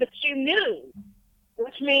 I'm like, but you knew,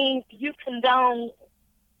 which means you condone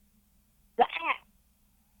the act.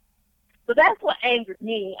 So that's what angered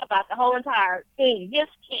me about the whole entire thing, his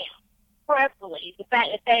camp, personally, the fact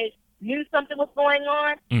that they knew something was going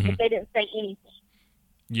on, but they didn't say anything.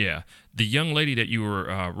 Yeah. The young lady that you were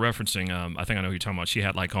referencing, I think I know who you're talking about. She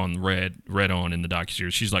had like on red on in the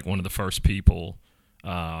docuseries. She's like one of the first people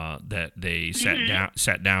that they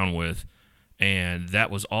sat down with. And that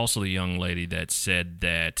was also the young lady that said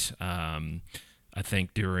that I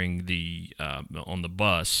think during the on the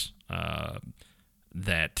bus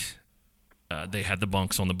that they had the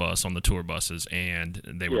bunks on the bus, on the tour buses, and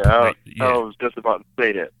they were. I was just about to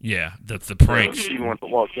say that. Yeah, the pranks. She wanted to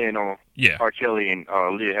walk in on R. Kelly and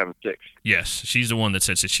Leah having sex. Yes, she's the one that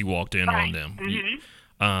says that she walked in on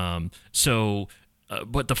them.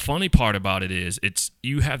 But the funny part about it is,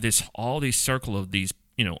 you have all these circle of these,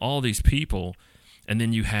 all these people, and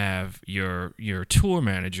then you have your tour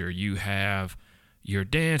manager, you have your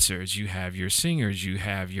dancers, you have your singers, you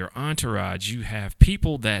have your entourage, you have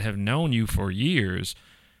people that have known you for years,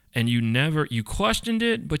 and you questioned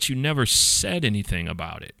it, but you never said anything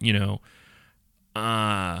about it.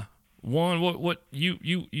 What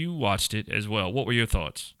you watched it as well. What were your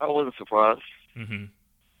thoughts? I wasn't surprised. Mm-hmm.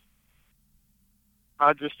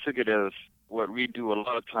 I just took it as what we do a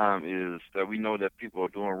lot of time is that we know that people are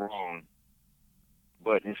doing wrong,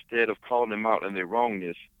 but instead of calling them out on their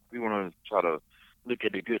wrongness, we want to try to look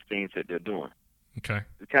at the good things that they're doing. Okay.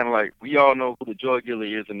 It's kind of like we all know who the drug dealer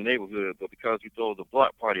is in the neighborhood, but because we throw the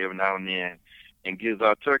block party every now and then and gives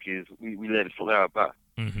out turkeys, we let it slide by.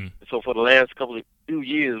 Mm-hmm. So for the last few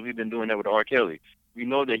years, we've been doing that with R. Kelly. We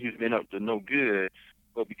know that he's been up to no good,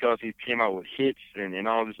 but because he came out with hits and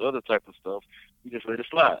all this other type of stuff, we just let it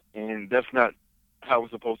slide. And that's not how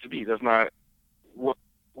it's supposed to be. That's not what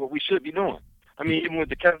we should be doing. I mean, even with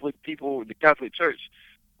the Catholic people, the Catholic Church,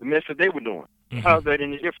 the mess that they were doing, how's that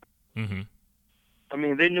any different? Mm-hmm. I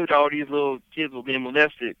mean, they knew that all these little kids were being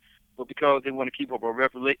molested, but because they want to keep up a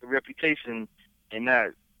reputation and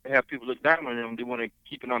not have people look down on them, they want to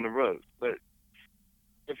keep it on the rug. But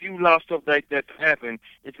if you allow stuff like that to happen,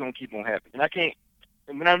 it's going to keep on happening.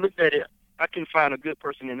 And when I looked at it, I couldn't find a good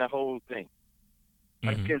person in that whole thing. Mm-hmm.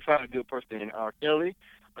 I couldn't find a good person in R. Kelly.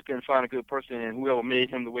 I couldn't find a good person in whoever made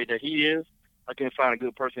him the way that he is. I couldn't find a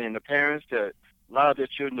good person in the parents that allowed their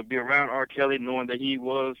children to be around R. Kelly knowing that he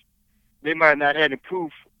was. They might not have any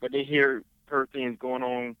proof, but they heard things going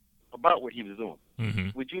on about what he was doing. Mm-hmm.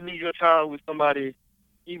 Would you leave your child with somebody,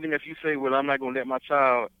 even if you say, well, I'm not going to let my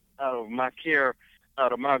child out of my care,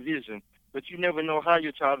 out of my vision, but you never know how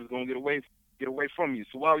your child is going to get away from you.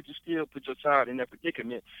 So why would you still put your child in that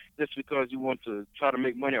predicament just because you want to try to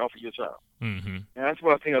make money off of your child? Mm-hmm. And that's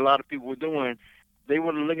what I think a lot of people were doing. They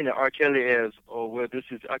weren't looking at R. Kelly as, oh, well, this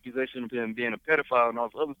is accusation of him being a pedophile and all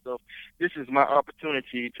this other stuff. This is my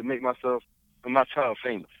opportunity to make myself and my child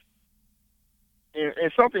famous.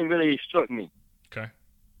 And something really struck me. Okay.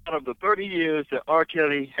 Out of the 30 years that R.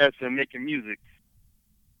 Kelly has been making music,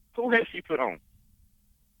 who has he put on?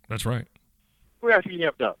 That's right. Who has he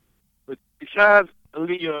helped out? But besides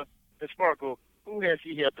Aaliyah and Sparkle, who has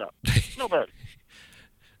he helped out? Nobody.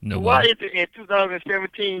 No. So why is it in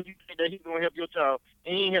 2017 you think that he's going to help your child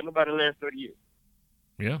and he ain't helped nobody the last 30 years?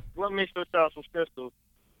 Yeah. What makes your child so special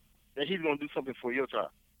that he's going to do something for your child?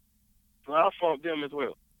 So I'll fault them as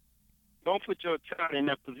well. Don't put your child in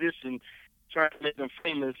that position trying to make them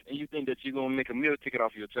famous and you think that you're going to make a meal ticket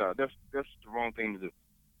off your child. That's the wrong thing to do.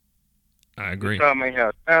 I agree. Your child may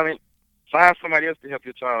have talent. Find somebody else to help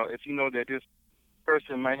your child if you know that this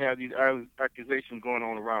person might have these accusations going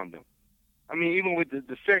on around them. I mean, even with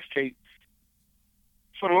the sex tape,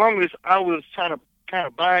 for the longest, I was trying to kind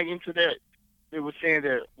of buy into that. They were saying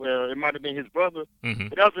that, well, it might have been his brother. Mm-hmm.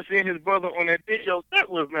 But after seeing his brother on that video, that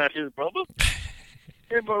was not his brother.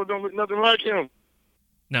 His brother don't look nothing like him.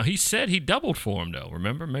 Now, he said he doubled for him, though,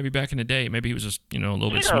 remember? Maybe back in the day, maybe he was just, a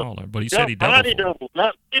little bit smaller. But he said he doubled body double,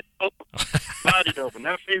 not face double. Body double,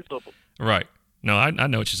 not face double. Right. No, I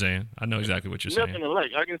know what you're saying. I know exactly what you're saying. Nothing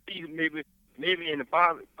alike. I can see maybe in the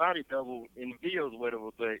body double in the videos or whatever,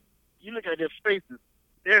 but you look at their faces,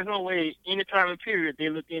 there's no way any time and period they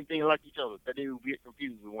look anything like each other, that they would get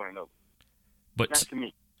confused with one another. But, not to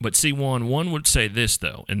me. But see, one would say this,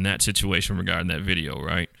 though, in that situation regarding that video,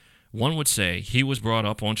 right? One would say he was brought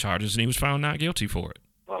up on charges and he was found not guilty for it.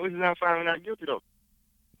 Why was he not found not guilty, though?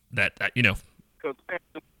 That. Because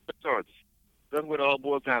charges. That's what it all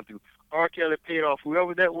boils down to. R. Kelly paid off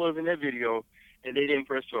whoever that was in that video, and they didn't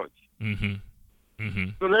press charges. Mm-hmm. Mm-hmm.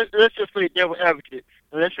 So let's just play devil advocate,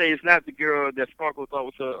 and let's say it's not the girl that Sparkle thought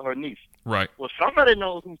was her niece. Right. Well, somebody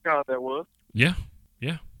knows whose child that was. Yeah.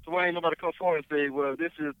 Yeah. So why ain't nobody come forward and say, well,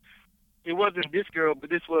 it wasn't this girl, but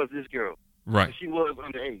this was this girl. Right. And she was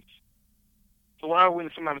underage. So why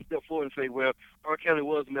wouldn't somebody step forward and say, well, R. Kelly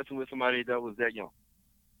was messing with somebody that was that young?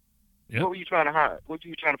 Yep. What were you trying to hide? What were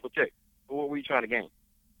you trying to protect? Or what were you trying to gain?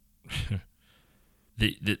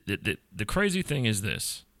 The crazy thing is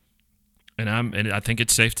this, and I think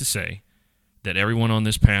it's safe to say that everyone on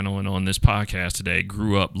this panel and on this podcast today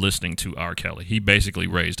grew up listening to R. Kelly. He basically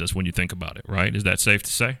raised us when you think about it, right? Is that safe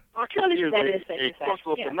to say? R. Kelly is a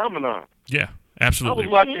cultural phenomenon. Yeah, absolutely.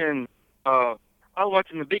 I was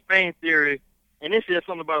watching The Big Bang Theory, and they said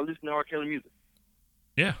something about listening to R. Kelly music.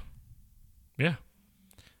 Yeah. Yeah.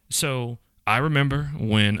 So I remember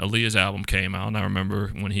when Aaliyah's album came out, and I remember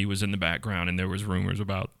when he was in the background, and there was rumors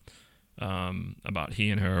about he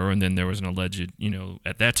and her, and then there was an alleged,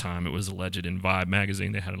 at that time it was alleged in Vibe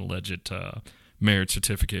magazine, they had an alleged marriage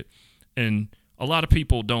certificate, and a lot of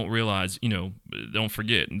people don't realize, don't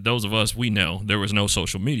forget, those of us, we know there was no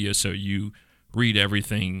social media, so you read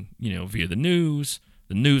everything, via the news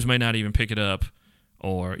may not even pick it up,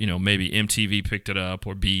 or maybe MTV picked it up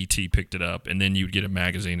or BET picked it up, and then you'd get a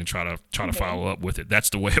magazine and try to follow up with it. That's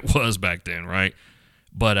the way it was back then, right?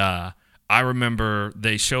 But I remember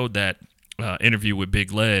they showed that interview with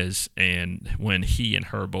Big Les, and when he and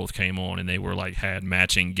her both came on, and they were had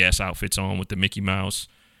matching guest outfits on with the Mickey Mouse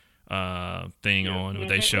thing on, what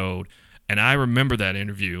they showed. And I remember that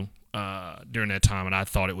interview during that time, and I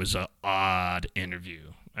thought it was an odd interview.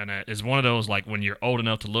 And it's one of those, when you're old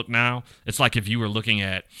enough to look now, it's like if you were looking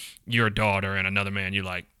at your daughter and another man, you're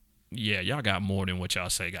like, yeah, y'all got more than what y'all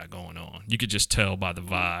say got going on. You could just tell by the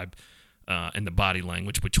vibe and the body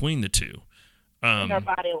language between the two. Her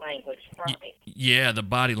body language, right? Yeah, the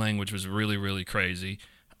body language was really, really crazy.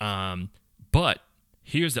 But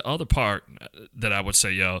here's the other part that I would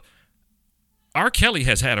say, R. Kelly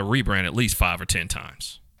has had a rebrand at least 5 or 10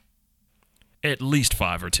 times. At least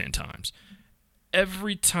 5 or 10 times.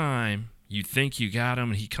 Every time you think you got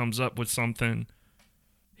him and he comes up with something,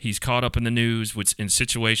 he's caught up in the news in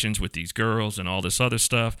situations with these girls and all this other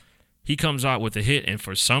stuff. He comes out with a hit, and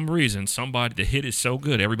for some reason, the hit is so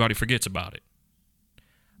good, everybody forgets about it.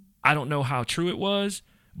 I don't know how true it was,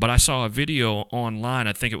 but I saw a video online,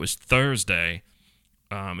 I think it was Thursday.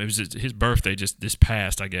 It was his birthday just this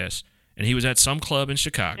past, I guess. And he was at some club in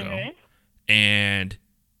Chicago, and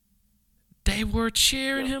they were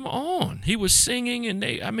cheering him on. He was singing, and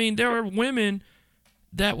there were women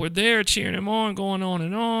that were there cheering him on, going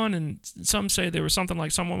on, and some say there was something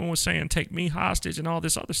like some woman was saying, "Take me hostage," and all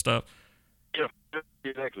this other stuff. Yeah,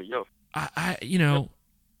 exactly. Yo,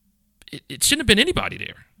 it shouldn't have been anybody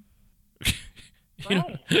there. you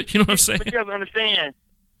know what I'm saying? But you have to understand.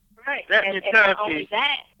 Right. That and not only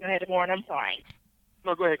that, go ahead, Warren, I'm sorry.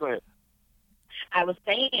 No, go ahead. I was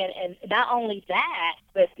saying, and not only that,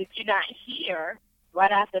 but did you not hear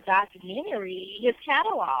right after the documentary his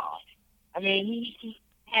catalog? I mean, he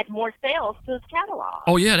had more sales to his catalog.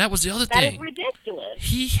 Oh yeah, that was the other thing. That is ridiculous.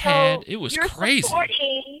 It was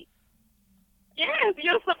crazy.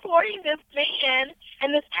 You're supporting this man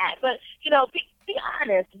and this act, but be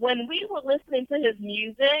honest. When we were listening to his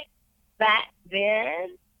music back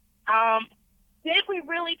then, did we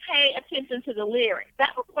really pay attention to the lyrics?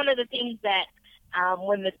 That was one of the things that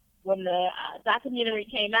when the documentary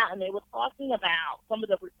came out and they were talking about some of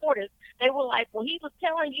the reporters, they were like, well, he was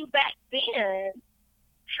telling you back then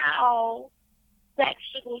how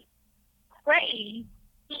sexually crazed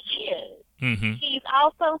he is. Mm-hmm. He's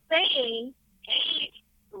also saying age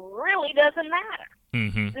really doesn't matter.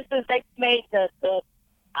 Mm-hmm. This is they made the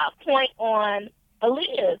point on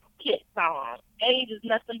Aaliyah's hit song, age is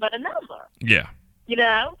nothing but a number. Yeah.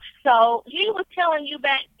 So he was telling you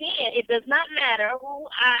back then, it does not matter who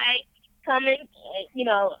I come in,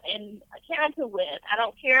 and encounter with. I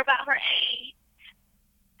don't care about her age.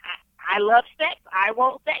 I love sex. I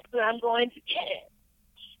want sex, and I'm going to get it.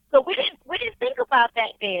 So we didn't think about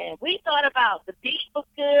that then. We thought about the beat was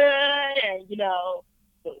good, and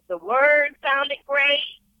the words sounded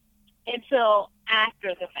great until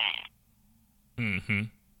after the fact. Mm-hmm.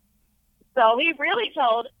 So he really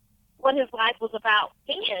told what his life was about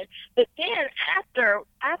then. But then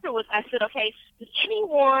afterwards, I said, okay, does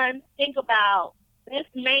anyone think about this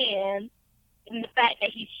man and the fact that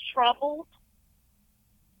he's troubled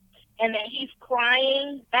and that he's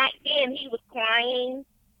crying? Back then, he was crying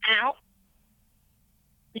out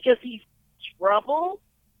because he's troubled.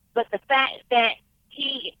 But the fact that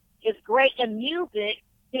he is great in music,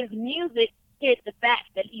 his music hid the fact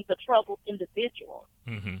that he's a troubled individual.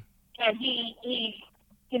 Mm-hmm. And he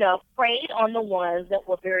preyed on the ones that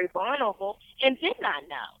were very vulnerable and did not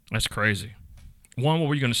know. That's crazy. Juan, what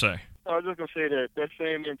were you going to say? I was just going to say that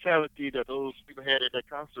same mentality that those people had at that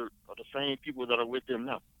concert are the same people that are with them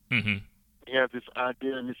now. Mm-hmm. They have this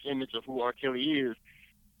idea and this image of who R. Kelly is,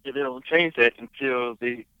 and they don't change that until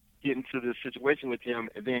they get into this situation with him,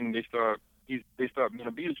 and then they start being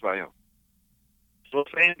abused by him. So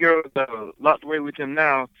same girls that are locked away with him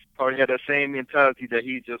now probably had that same mentality that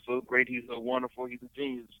he's just so great, he's so wonderful, he's a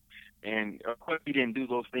genius. And of course he didn't do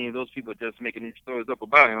those things. Those people are just making these stories up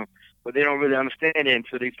about him, but they don't really understand it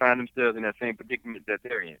until they find themselves in that same predicament that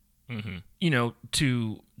they're in. Mm-hmm.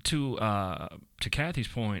 To Kathy's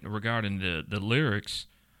point regarding the lyrics,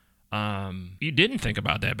 you didn't think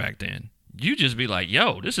about that back then. You just be like,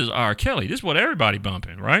 yo, this is R. Kelly. This is what everybody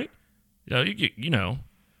bumping, right? Because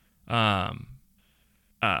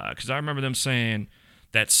I remember them saying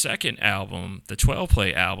that second album, the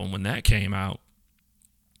 12-play album, when that came out,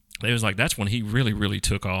 they was like, that's when he really, really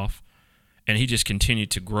took off. And he just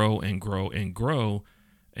continued to grow and grow and grow.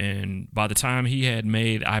 And by the time he had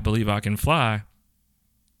made I Believe I Can Fly,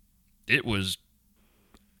 it was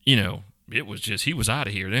just, he was out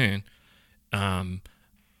of here then.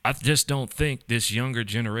 I just don't think this younger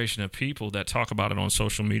generation of people that talk about it on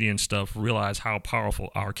social media and stuff realize how powerful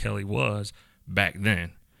R. Kelly was back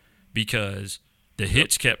then, because the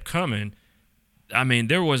hits kept coming. I mean,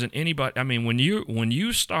 there wasn't anybody. I mean, when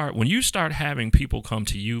you start having people come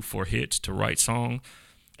to you for hits to write songs,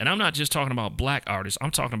 and I'm not just talking about black artists. I'm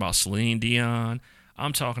talking about Celine Dion.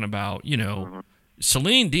 I'm talking about,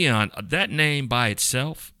 Celine Dion. That name by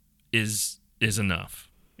itself is enough,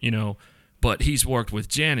 But he's worked with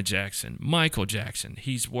Janet Jackson, Michael Jackson.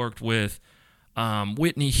 He's worked with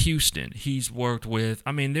Whitney Houston. He's worked with.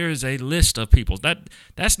 I mean, there's a list of people.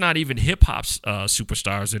 That's not even hip hop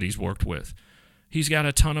superstars that he's worked with. He's got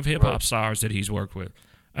a ton of hip hop stars that he's worked with.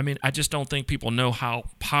 I mean, I just don't think people know how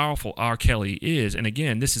powerful R. Kelly is. And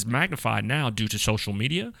again, this is magnified now due to social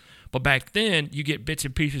media. But back then, you get bits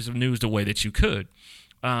and pieces of news the way that you could.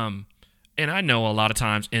 And I know a lot of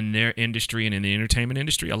times in their industry and in the entertainment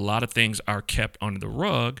industry, a lot of things are kept under the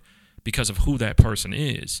rug because of who that person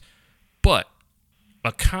is. But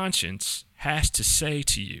a conscience has to say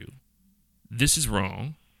to you, this is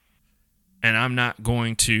wrong, and I'm not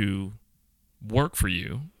going to work for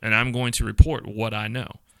you, and I'm going to report what I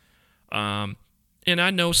know. And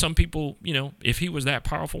I know some people, if he was that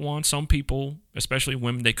powerful one, some people, especially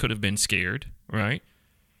women, they could have been scared, right?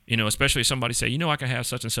 Especially if somebody say, I can have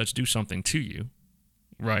such and such do something to you,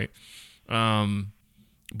 right?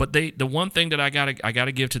 But the one thing that I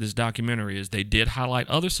gotta give to this documentary is they did highlight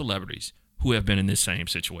other celebrities who have been in this same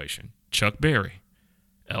situation. Chuck Berry,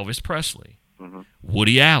 Elvis Presley,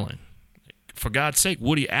 Woody Allen. For God's sake,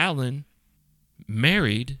 Woody Allen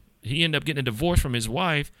married. He ended up getting a divorce from his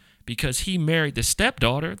wife because he married the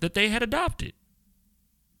stepdaughter that they had adopted.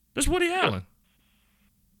 That's Woody Allen.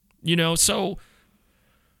 So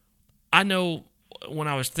I know when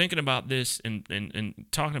I was thinking about this and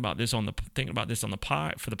talking about this for the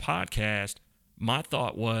podcast, my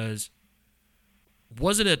thought was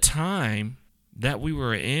it a time that we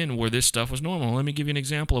were in where this stuff was normal? Let me give you an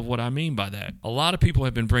example of what I mean by that. A lot of people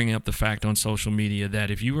have been bringing up the fact on social media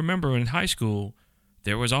that if you remember in high school,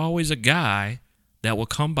 there was always a guy that would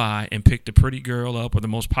come by and pick the pretty girl up or the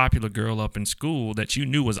most popular girl up in school that you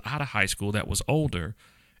knew was out of high school that was older,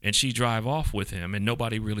 and she'd drive off with him, and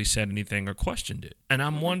nobody really said anything or questioned it. And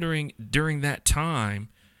I'm wondering during that time,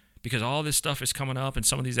 because all this stuff is coming up and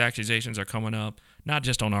some of these accusations are coming up, not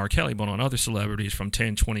just on R. Kelly, but on other celebrities from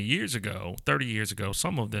 10, 20 years ago, 30 years ago,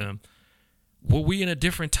 some of them, were we in a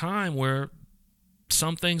different time where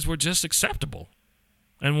some things were just acceptable?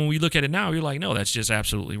 And when we look at it now, you're like, no, that's just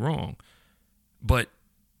absolutely wrong. But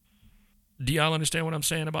do y'all understand what I'm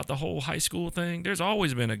saying about the whole high school thing? There's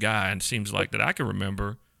always been a guy, and it seems like that I can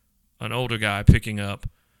remember, an older guy picking up,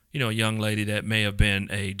 a young lady that may have been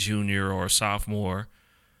a junior or a sophomore,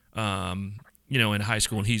 in high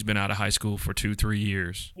school, and he's been out of high school for 2-3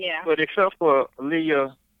 years. Yeah. But except for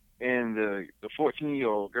Aaliyah and the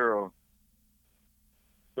 14-year-old girl,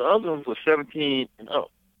 the other ones were 17 and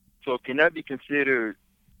up. So can that be considered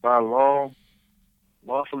by law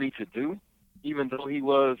lawfully to do, even though he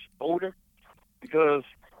was older? Because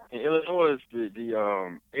in Illinois,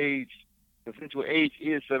 the consensual age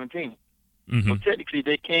is 17. Mm-hmm. So technically,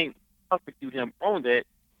 they can't prosecute him on that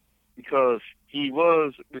because he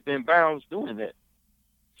was within bounds doing that.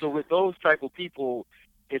 So with those type of people,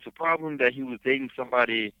 it's a problem that he was dating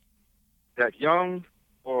somebody that young,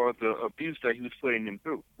 or the abuse that he was putting them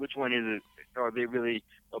through. Which one is it? Are they really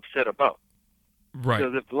upset about? Right.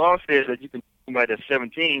 Because if the law says that you can date somebody that's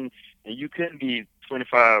 17 and you couldn't be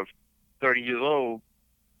 25, 30 years old,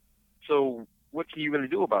 so what can you really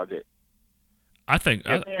do about that? I think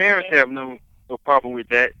if parents have no problem with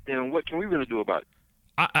that, then what can we really do about it?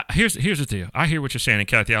 Here's the deal. I hear what you're saying, and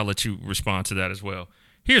Kathy, I'll let you respond to that as well.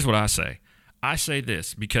 Here's what I say. I say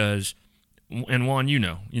this because, and Juan,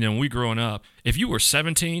 when we growing up, if you were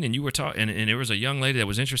 17 and you were talking, and there was a young lady that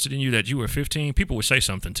was interested in you that you were 15, people would say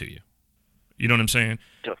something to you. You know what I'm saying?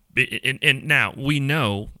 Yeah. And now we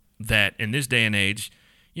know that in this day and age,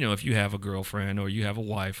 if you have a girlfriend or you have a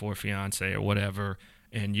wife or a fiance or whatever,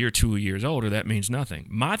 and you're 2 years older, that means nothing.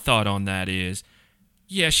 My thought on that is,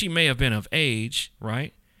 yeah, she may have been of age,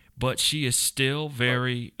 right? But she is still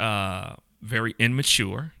very, very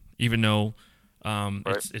immature, even though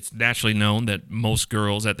it's naturally known that most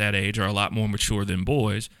girls at that age are a lot more mature than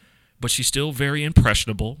boys. But she's still very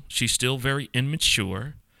impressionable. She's still very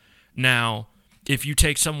immature. Now, if you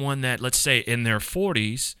take someone that, let's say, in their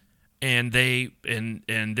 40s, and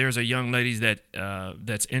there's a young lady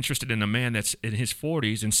that's interested in a man that's in his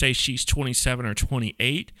 40s, and say she's 27 or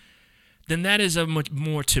 28, then that is a much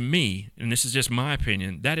more, to me, and this is just my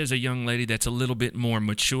opinion, that is a young lady that's a little bit more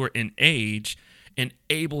mature in age and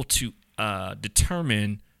able to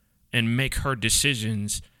determine and make her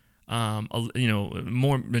decisions,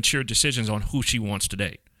 more mature decisions on who she wants to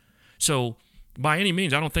date. So by any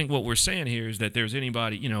means, I don't think what we're saying here is that there's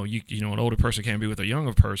anybody, an older person can't be with a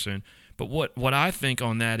younger person. But what I think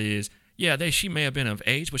on that is, she may have been of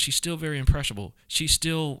age, but she's still very impressionable. She's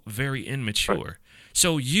still very immature. Right.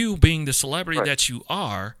 So you being the celebrity that you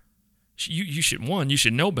are, you should, one, you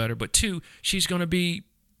should know better, but two, she's going to be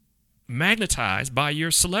magnetized by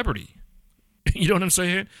your celebrity. You know what I'm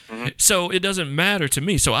saying? Mm-hmm. So it doesn't matter to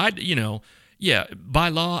me. So by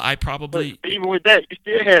law, I probably... But even with that, you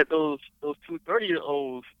still had those 2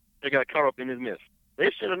 30-year-olds that got caught up in this mess.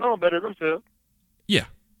 They should have known better themselves. Yeah.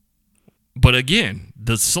 But again,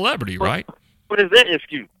 the celebrity, right? What is that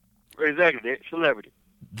excuse? Exactly, that celebrity.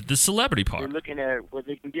 The celebrity part. They're looking at what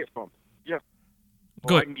they can get from it. Yeah.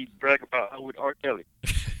 Go ahead. I can be bragging about how with R. Kelly.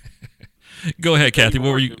 Go ahead, Kathy.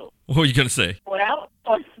 What were you going to say? What I was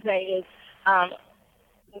going to say is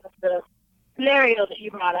the scenario that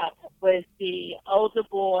you brought up was the older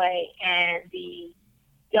boy and the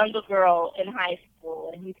younger girl in high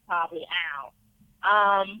school, and he's probably out.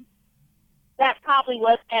 That probably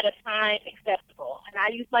was at a time acceptable. And I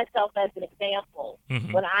use myself as an example.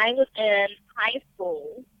 Mm-hmm. When I was in high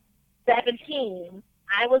school, 17,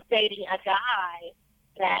 I was dating a guy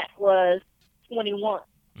that was 21.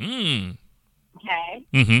 Mm. Okay?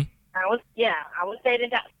 Mm-hmm. I was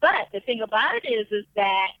dating that. But the thing about it is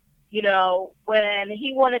that, when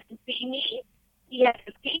he wanted to see me, he had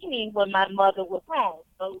to see me when my mother was home.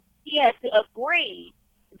 So he had to agree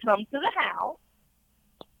to come to the house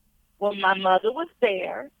when my mother was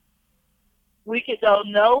there. We could go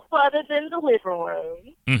no further than the living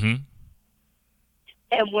room. Mm-hmm.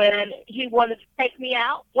 And when he wanted to take me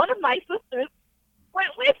out, one of my sisters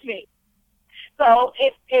went with me. So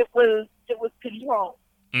it was control.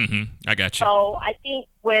 Mm-hmm. I got you. So I think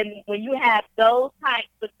when you have those types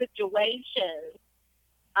of situations,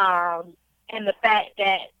 and the fact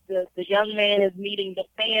that the young man is meeting the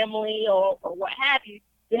family or what have you,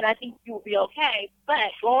 then I think you will be okay.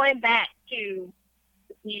 But going back to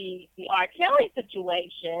the R. Kelly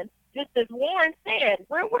situation, just as Warren said,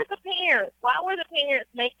 where were the parents? Why were the parents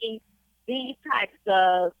making these types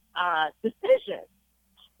of decisions?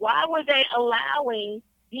 Why were they allowing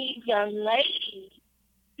these young ladies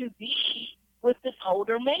to be with this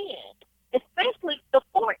older man, especially the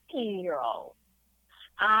 14-year-old?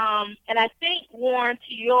 And I think, Warren,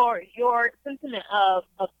 to your sentiment of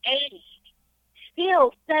age,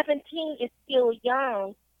 still 17 is still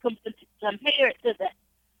young compared to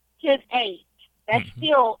his age. That's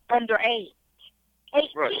still underage. 18,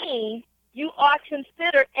 right. You are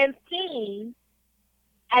considered and seen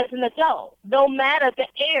as an adult, no matter the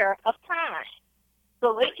era of time.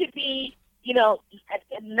 So it could be,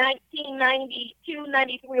 1992,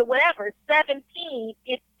 93, or whatever, 17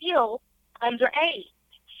 is still underage.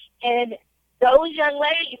 And those young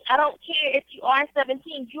ladies, I don't care if you are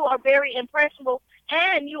 17, you are very impressionable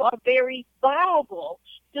and you are very vulnerable.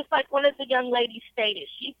 Just like one of the young ladies stated,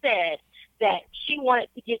 she said that she wanted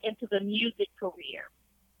to get into the music career.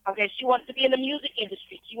 Okay, she wanted to be in the music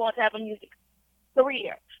industry. She wanted to have a music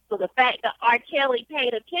career. So the fact that R. Kelly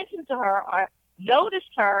paid attention to her or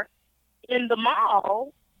noticed her in the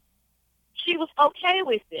mall, she was okay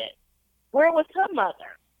with it. Where was her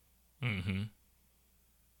mother? Mm-hmm.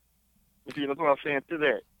 See, that's what I'm saying to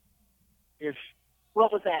that.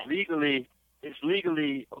 What was that? It's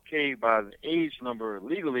legally okay by the age number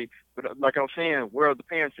legally, but like I was saying, where are the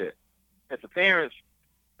parents at? If the parents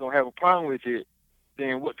don't have a problem with it,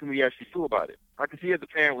 then what can we actually do about it? I can see if the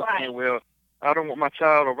parent was saying, well, I don't want my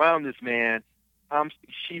child around this man.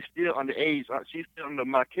 She's still underage. She's still under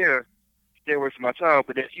my care. Stay away from my child.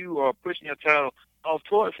 But if you are pushing your child off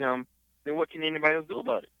towards him, then what can anybody else do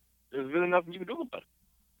about it? There's really nothing you can do about it.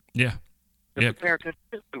 Yeah. If the parent can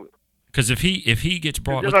do it. Because if he gets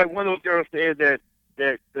brought, just like one of those girls said that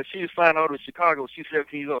she's flying out of Chicago. She's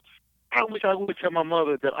 17 years old. I wish I would tell my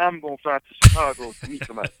mother that I'm going to fly to Chicago to meet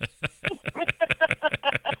somebody.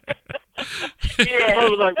 And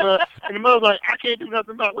the mother's like, I can't do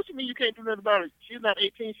nothing about it. What you mean you can't do nothing about it? She's not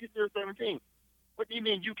 18, she's still 17. What do you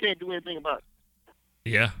mean you can't do anything about it?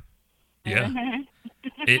 Yeah.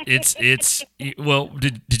 It's well,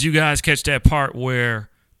 did you guys catch that part where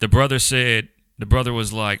the brother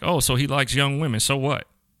was like, oh, so he likes young women, so what?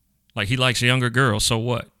 Like he likes younger girls, so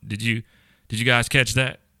what? Did you guys catch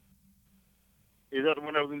that? Is that the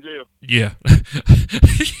one that was in jail? Yeah.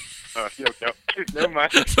 Never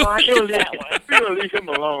mind. Leave him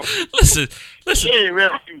alone. Listen. Let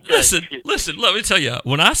me tell you.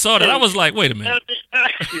 When I saw that, I was like, wait a minute. I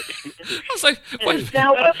was like, wait.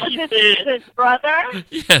 Now, what was his brother?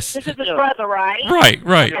 Yes. This is his brother, right?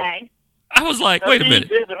 Right. Okay. I was like, wait a minute.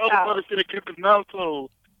 The other brother should have kept his mouth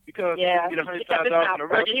closed because He kept his mouth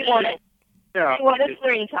closed. He wanted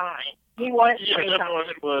screen time. He wanted screen time.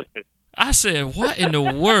 I said, what in the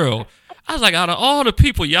world? I was like, out of all the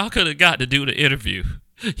people y'all could have got to do the interview,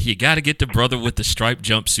 you got to get the brother with the striped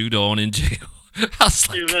jumpsuit on in jail. I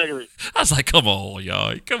was like, come on,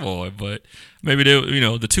 y'all, come on. But maybe they,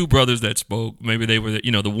 the two brothers that spoke, maybe they were,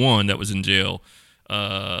 the one that was in jail.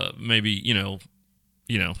 Maybe,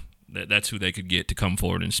 that's who they could get to come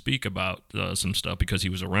forward and speak about some stuff because he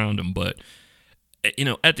was around them. But,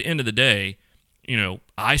 at the end of the day,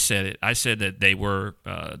 I said it. I said that they were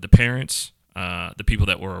the parents, the people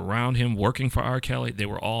that were around him working for R. Kelly.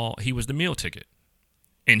 He was the meal ticket.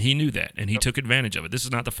 And he knew that, and he took advantage of it. This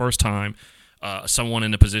is not the first time someone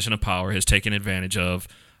in a position of power has taken advantage of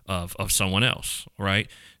someone else, right?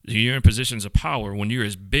 You're in positions of power when you're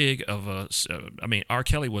as big of R.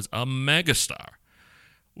 Kelly was a megastar.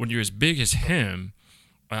 When you're as big as him,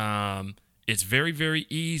 it's very, very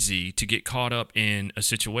easy to get caught up in a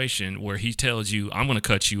situation where he tells you, I'm going to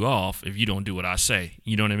cut you off if you don't do what I say.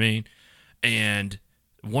 You know what I mean? And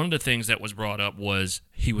one of the things that was brought up was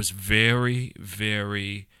he was very,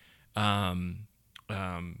 very, what's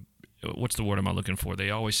the word am I looking for?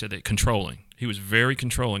 They always said that controlling. He was very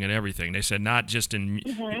controlling in everything. They said not just in,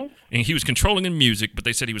 and he was controlling in music, but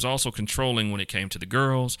they said he was also controlling when it came to the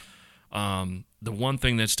girls. The one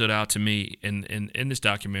thing that stood out to me in this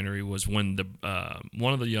documentary was when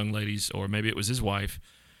one of the young ladies, or maybe it was his wife,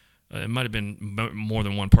 it might have been more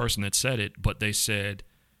than one person that said it, but they said,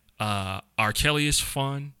 R. Kelly is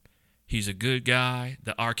fun. He's a good guy.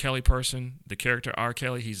 The R. Kelly person, the character R.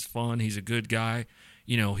 Kelly, he's fun. He's a good guy.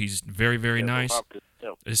 He's very, very nice.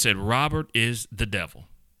 They said Robert is the devil.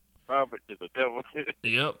 Robert is the devil.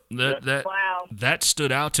 Yep. That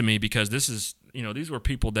stood out to me because this is, these were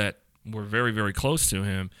people that were very, very close to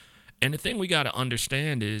him. And the thing we got to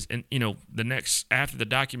understand is, and after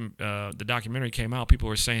the documentary came out, people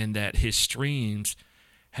were saying that his streams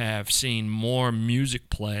have seen more music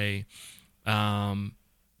play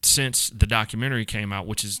since the documentary came out,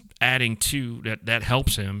 which is adding to that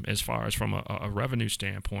helps him as far as from a revenue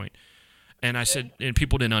standpoint. And I said, and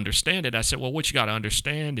people didn't understand it. I said, well, what you got to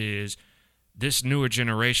understand is this newer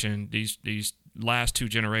generation, these last two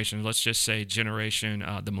generations, let's just say generation,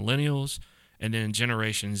 the millennials and then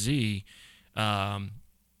Generation Z,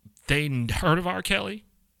 they heard of R. Kelly.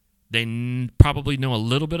 They probably know a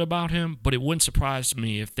little bit about him, but it wouldn't surprise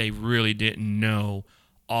me if they really didn't know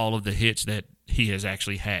all of the hits that he has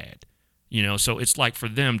actually had. So it's like for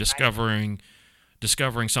them discovering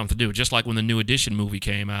something to do. Just like when the New Edition movie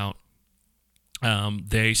came out,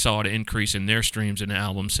 they saw an increase in their streams and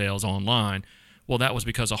album sales online. Well, that was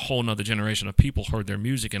because a whole nother generation of people heard their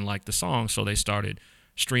music and liked the song, so they started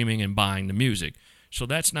streaming and buying the music. So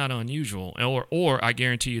that's not unusual. Or I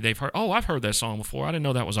guarantee you they've heard, I've heard that song before. I didn't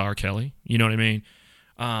know that was R. Kelly. You know what I mean?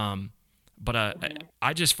 But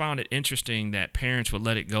I just found it interesting that parents would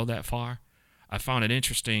let it go that far. I found it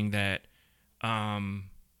interesting that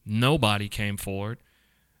nobody came forward.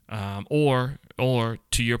 Or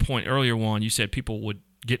to your point earlier, Juan, you said people would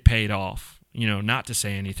get paid off, not to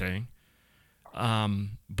say anything.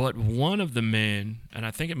 But one of the men, and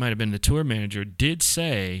I think it might have been the tour manager, did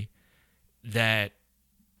say that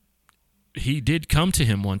he did come to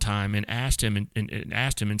him one time and asked him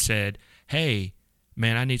and said, "Hey,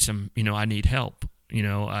 man, I need some, I need help.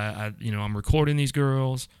 I'm recording these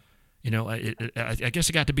girls. I guess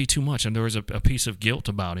it got to be too much, and there was a piece of guilt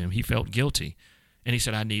about him. He felt guilty, and he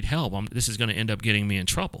said, "I need help. This is going to end up getting me in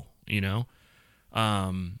trouble." And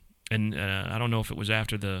I don't know if it was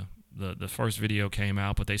after the first video came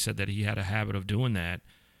out, but they said that he had a habit of doing that.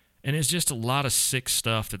 And it's just a lot of sick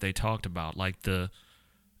stuff that they talked about, like the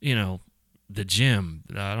gym.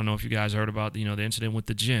 I don't know if you guys heard about, the incident with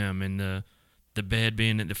the gym and the bed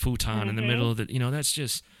being at the futon in the middle of the, that's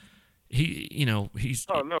just, he's.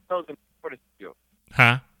 Oh, no, that was in the recording studio.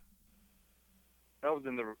 Huh? That was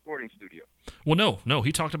in the recording studio. Well, no,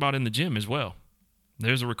 he talked about in the gym as well.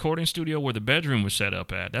 There's a recording studio where the bedroom was set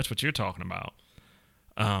up at. That's what you're talking about.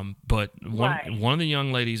 But one of the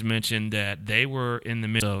young ladies mentioned that they were in the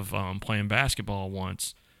midst of playing basketball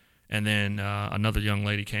once, and then another young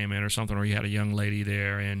lady came in or something, or he had a young lady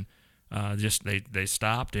there, and they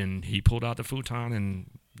stopped, and he pulled out the futon,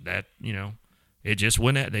 and that they just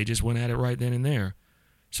went at it right then and there.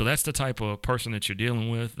 So that's the type of person that you're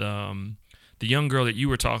dealing with. The young girl that you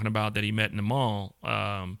were talking about that he met in the mall,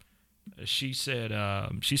 she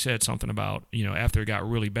said something about after it got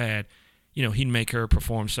really bad, he'd make her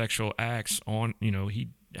perform sexual acts on,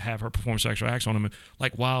 he'd have her perform sexual acts on him,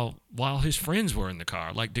 like while his friends were in the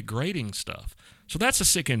car, like degrading stuff. So that's a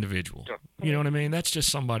sick individual. You know what I mean? That's just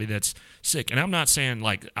somebody that's sick. And I'm not saying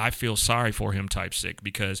like I feel sorry for him type sick,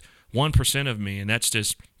 because 1% of me, and that's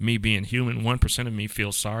just me being human, 1% of me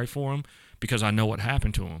feels sorry for him because I know what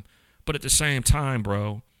happened to him. But at the same time,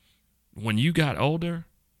 bro, when you got older,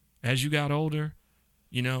 as you got older,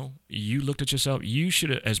 you looked at yourself, you should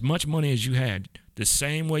have, as much money as you had, the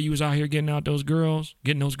same way you was out here getting those girls,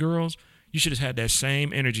 you should have had that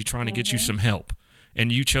same energy trying to get you some help,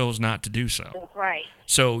 and you chose not to do so. That's right.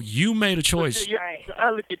 So you made a choice. Right. So I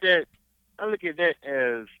look at that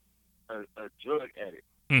as a drug addict.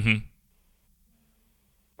 Mm-hmm.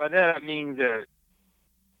 By that I mean that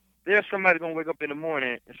there's somebody gonna wake up in the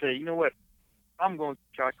morning and say, you know what, I'm gonna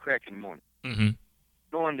try crack in the morning. Mm-hmm.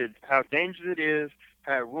 Knowing that how dangerous it is,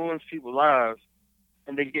 how it ruins people's lives,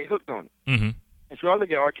 and they get hooked on it. Mm-hmm. And so I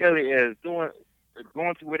look at R. Kelly as going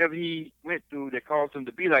through whatever he went through that caused him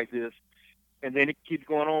to be like this, and then it keeps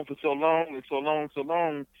going on for so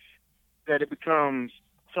long that it becomes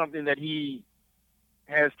something that he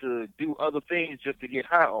has to do other things just to get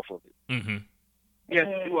high off of it. Mm-hmm. He has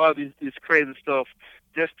to do all this crazy stuff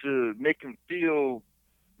just to make him feel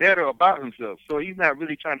better about himself. So he's not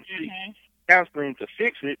really trying to seek counseling to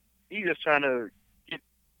fix it. He's just trying to get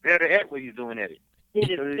better at what he's doing at it. It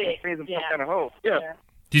is so it sick. brings him some Yeah. kind of hope. Yeah.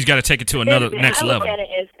 He's got to take it to another next I level. look at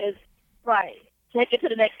it as right. Take it to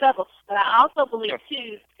the next level. But I also believe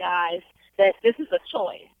too, guys, that this is a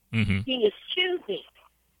choice. Mm-hmm. He is choosing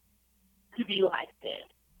to be like this.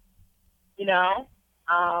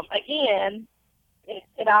 Again,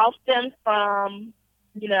 it all stems from,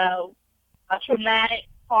 a traumatic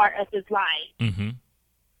part of his life Mm-hmm.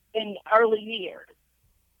 in early years.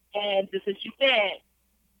 And just as you said,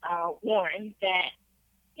 Warren, that,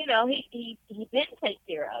 he didn't take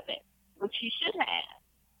care of it, which he should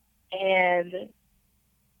have. And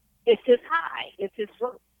it's his high. It's his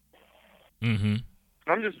work. Mm-hmm.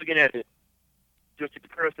 I'm just looking at it, just a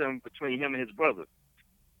comparison between him and his brother.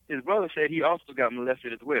 His brother said he also got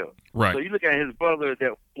molested as well. Right. So you look at his brother,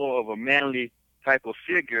 that more of a manly type of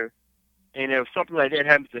figure, and if something like that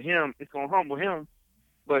happens to him, it's going to humble him.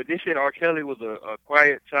 But they said R. Kelly was a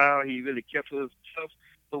quiet child. He really kept to himself.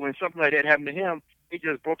 So when something like that happened to him, it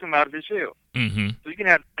just broke him out of his shell. Mm-hmm. So you can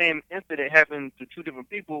have the same incident happen to two different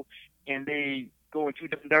people, and they go in two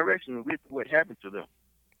different directions with what happened to them.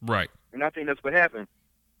 Right. And I think that's what happened.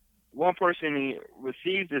 One person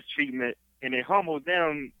receives this treatment, and it humbles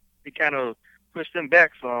them. It kind of pushed them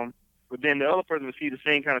back some. But then the other person received the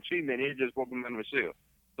same kind of treatment, and it just broke them out of the shell.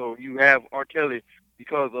 So you have R. Kelly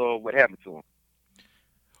because of what happened to him.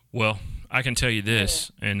 Well, I can tell you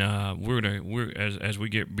this, and we're as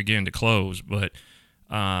we begin to close, but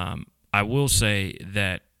I will say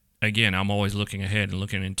that again, I'm always looking ahead and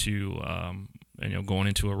looking into going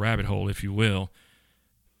into a rabbit hole, if you will.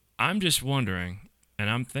 I'm just wondering, and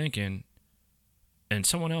I'm thinking, and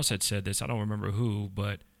someone else had said this, I don't remember who,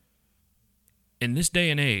 but in this day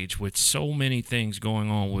and age, with so many things going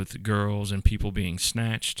on with girls and people being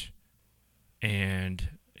snatched and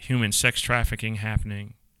human sex trafficking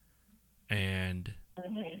happening and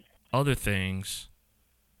other things,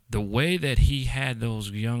 the way that he had those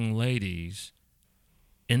young ladies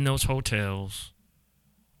in those hotels,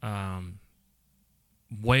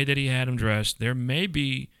 way that he had them dressed, there may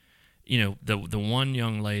be, the one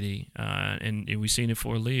young lady, and we've seen it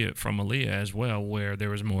from Aaliyah as well, where there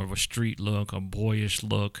was more of a street look, a boyish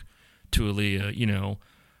look to Aaliyah,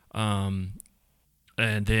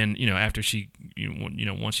 and then, after she,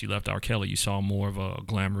 once she left R. Kelly, you saw more of a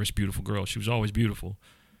glamorous, beautiful girl. She was always beautiful.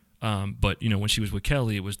 But, when she was with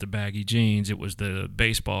Kelly, it was the baggy jeans, it was the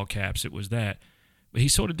baseball caps, it was that. But he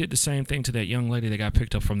sort of did the same thing to that young lady that got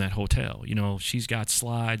picked up from that hotel. She's got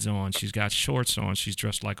slides on, she's got shorts on, she's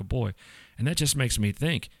dressed like a boy. And that just makes me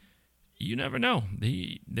think, you never know.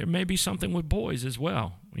 There may be something with boys as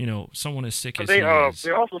well. Someone as sick as he is.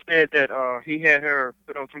 They also said that he had her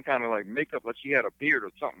put on some kind of like makeup, like she had a beard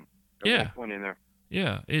or something. At one point in there.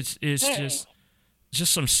 Yeah, it's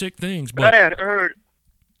just some sick things. But I had heard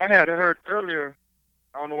earlier,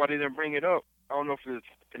 I don't know why they didn't bring it up. I don't know if it's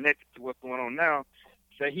connected to what's going on now,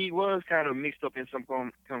 that he was kind of mixed up in some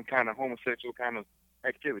kind of homosexual kind of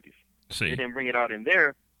activities. See. They didn't bring it out in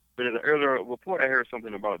there, but in the earlier report, I heard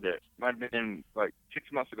something about that. Might have been like 6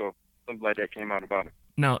 months ago, something like that came out about it.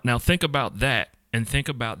 Now think about that, and think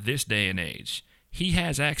about this day and age. He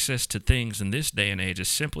has access to things in this day and age as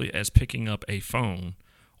simply as picking up a phone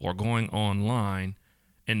or going online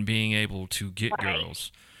and being able to get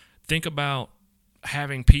girls. Think about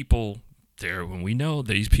having people when we know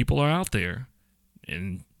these people are out there,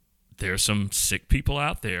 and there's some sick people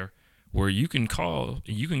out there where you can call,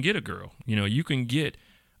 you can get a girl, you can get,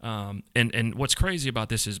 and what's crazy about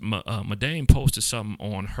this is Madame posted something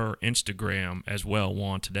on her Instagram as well,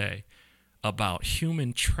 Juan, today, about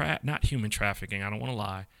not human trafficking, I don't want to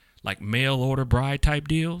lie, like mail order bride type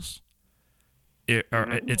deals.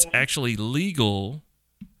 It's actually legal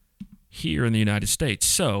here in the United States.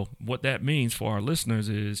 So what that means for our listeners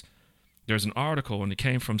is there's an article, and it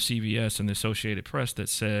came from CBS and the Associated Press, that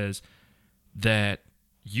says that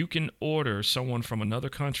you can order someone from another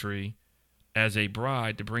country as a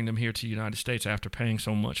bride to bring them here to the United States after paying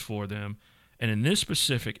so much for them. And in this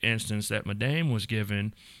specific instance that Madame was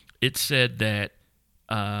given, it said that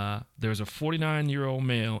there's a 49-year-old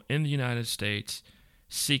male in the United States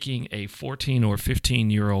seeking a 14 or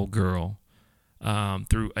 15-year-old girl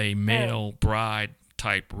through a male bride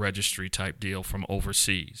type registry type deal from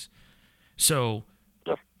overseas. So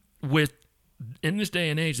in this day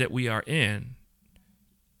and age that we are in,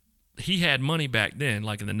 he had money back then,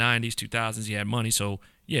 like in the 90s, 2000s, he had money. So,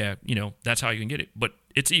 yeah, that's how you can get it. But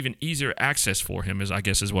it's even easier access for him, I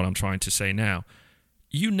guess is what I'm trying to say now.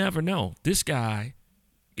 You never know. This guy,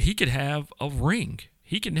 he could have a ring.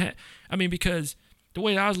 He can have, because the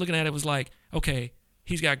way I was looking at it was like, okay,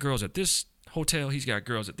 he's got girls at this hotel, he's got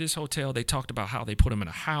girls at this hotel. They talked about how they put him in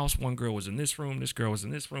a house. One girl was in this room, this girl was in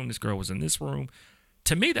this room, this girl was in this room.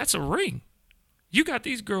 To me, that's a ring. You got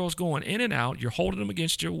these girls going in and out. You're holding them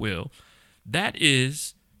against your will. That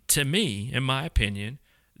is, to me, in my opinion,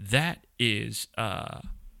 that is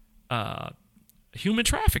human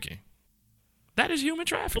trafficking. That is human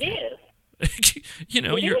trafficking. It is.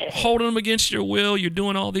 You're holding them against your will. You're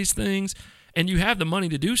doing all these things, and you have the money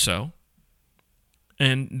to do so.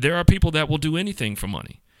 And there are people that will do anything for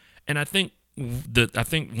money. And I think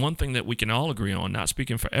one thing that we can all agree on, not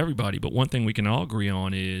speaking for everybody, but one thing we can all agree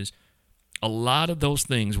on is a lot of those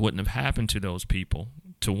things wouldn't have happened to those people,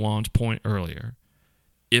 to Juan's point earlier,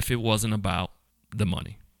 if it wasn't about the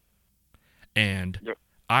money. And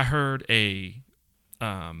I heard I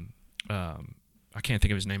can't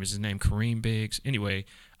think of his name. Is his name Kareem Biggs? Anyway,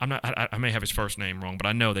 I may have his first name wrong, but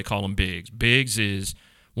I know they call him Biggs. Biggs is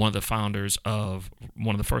one of the first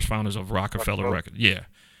founders of Rockefeller Records. Yeah.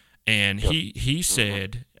 And he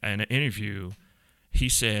said in an interview,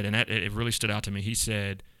 and it really stood out to me. He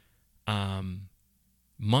said,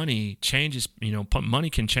 money changes, money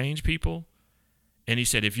can change people. And he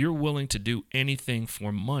said, if you're willing to do anything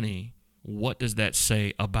for money, what does that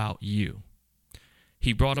say about you?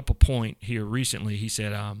 He brought up a point here recently. He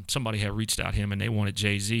said somebody had reached out to him and they wanted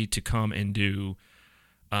Jay-Z to come and do,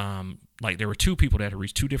 there were two people that had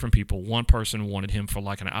reached, two different people. One person wanted him for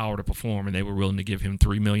like an hour to perform, and they were willing to give him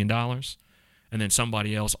 $3 million. And then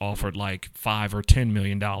somebody else offered like $5 or $10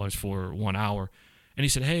 million for 1 hour. And he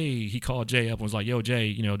said, hey, he called Jay up and was like, yo,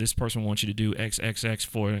 Jay, this person wants you to do XXX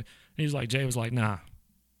for it. And he's like, Jay was like, nah.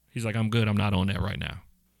 He's like, I'm good. I'm not on that right now.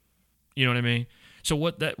 You know what I mean? So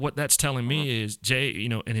what that's telling me is Jay,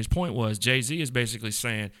 and his point was Jay-Z is basically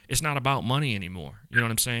saying it's not about money anymore. You know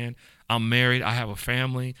what I'm saying? I'm married. I have a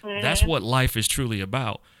family. Mm-hmm. That's what life is truly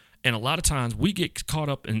about. And a lot of times we get caught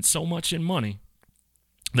up in so much in money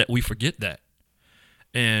that we forget that.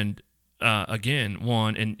 And again,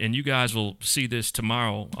 Juan, and you guys will see this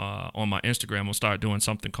tomorrow on my Instagram. We'll start doing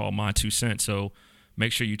something called My 2 Cents. So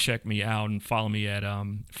make sure you check me out and follow me at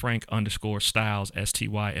Frank_Styles,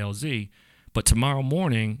 STYLZ. But tomorrow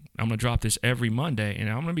morning, I'm going to drop this every Monday, and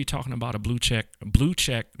I'm going to be talking about a blue check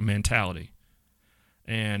mentality.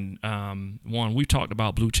 And Juan, we've talked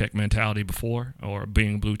about blue check mentality before, or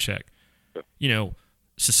being blue check.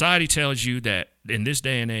 Society tells you that in this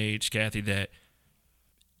day and age, Kathy, that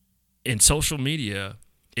in social media,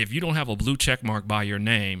 if you don't have a blue check mark by your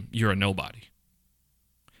name, you're a nobody.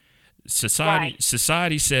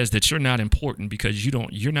 Society says that you're not important because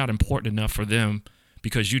you're not important enough for them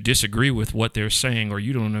because you disagree with what they're saying or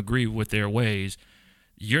you don't agree with their ways.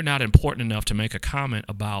 You're not important enough to make a comment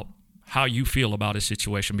about how you feel about a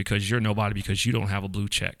situation because you're nobody, because you don't have a blue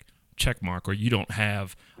check mark, or you don't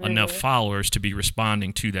have enough followers to be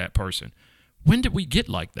responding to that person. When did we get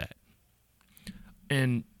like that?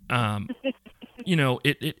 And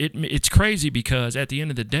it's crazy because at the end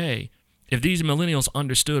of the day, if these millennials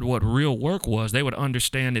understood what real work was, they would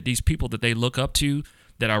understand that these people that they look up to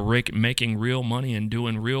that are making real money and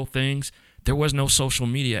doing real things, there was no social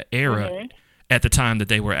media era at the time that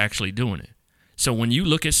they were actually doing it. So when you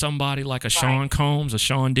look at somebody like a Sean Combs, a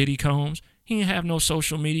Sean Diddy Combs, he didn't have no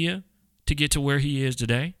social media to get to where he is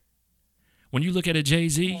today. When you look at a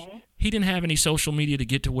Jay-Z, he didn't have any social media to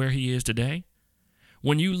get to where he is today.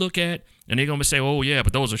 When you look at, and they're going to say, oh, yeah,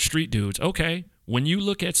 but those are street dudes. Okay. When you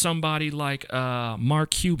look at somebody like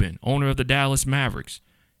Mark Cuban, owner of the Dallas Mavericks,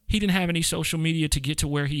 he didn't have any social media to get to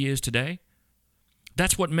where he is today.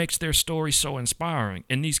 That's what makes their story so inspiring.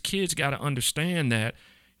 And these kids got to understand that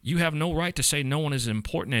you have no right to say no one is as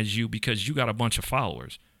important as you because you got a bunch of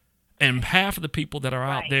followers. And half of the people that are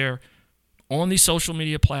out there on these social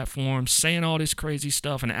media platforms saying all this crazy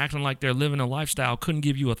stuff and acting like they're living a lifestyle couldn't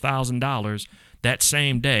give you $1,000 that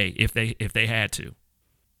same day if they had to.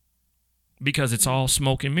 Because it's all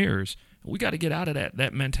smoke and mirrors. We got to get out of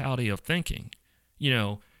that mentality of thinking. You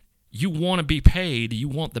know, you want to be paid, you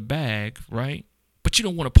want the bag, right? But you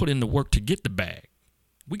don't want to put in the work to get the bag.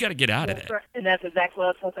 We got to get out of that. Right. And that's exactly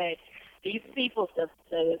what I was going to say. These people,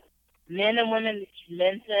 the men and women that you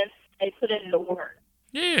mentioned, they put in the work.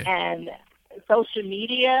 Yeah. And social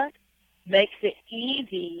media makes it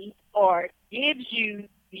easy or gives you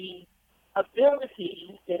the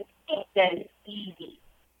ability to think that it's easy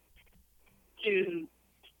to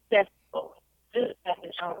successful. Just like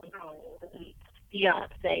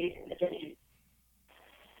Beyonce and the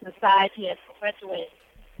society has perpetuated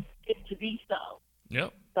it to be so.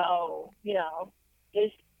 Yep. So, you know,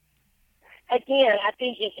 it's, again, I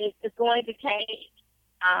think it's going to take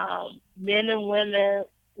men and women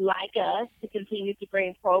like us to continue to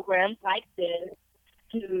bring programs like this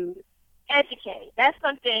to educate. That's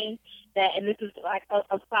something that, and this is like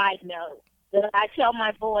a side note, that I tell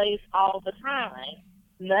my boys all the time.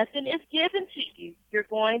 Nothing is given to you. You're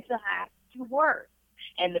going to have to work.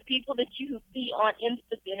 And the people that you see on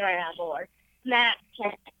Instagram or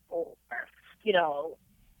Snapchat or, you know,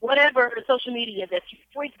 whatever social media that you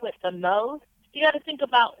frequent the most, you got to think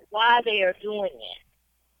about why they are doing it.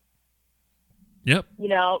 Yep. You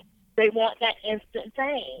know, they want that instant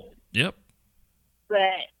fame. Yep.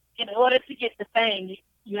 But in order to get the fame,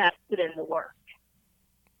 you have to put in the work.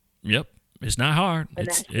 Yep. It's not hard. And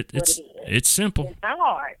It's simple. It's not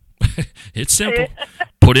hard. It's simple.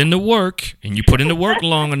 Put in the work, and you put in the work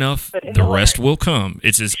long enough, the rest will come.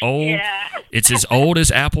 It's as old. Yeah. It's as old as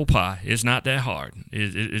apple pie. It's not that hard.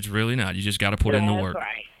 It's really not. You just got to put in the work.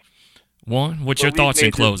 Right. Juan, what's your thoughts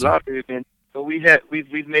in closing? So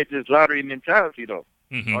we've made this lottery mentality though.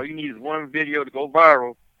 Mm-hmm. All you need is one video to go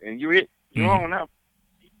viral, and you're it. You're on now.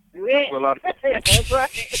 That's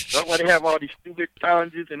right. That's why they have all these stupid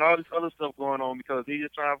challenges and all this other stuff going on, because they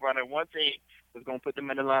just trying to find that one thing that's going to put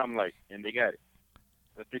them in the limelight, and they got it.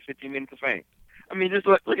 That's their 15 minutes of fame. I mean, just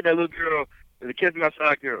look at that little girl, the Kids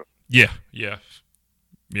Outside girl. Yeah. Yep.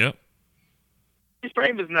 She's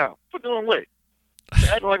famous now. Put her on way.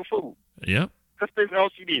 Acting like a fool. Yep. That's basically all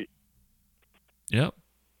she did. Yep.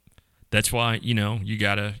 That's why, you know, you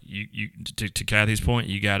gotta to Kathy's point,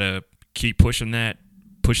 you gotta keep pushing that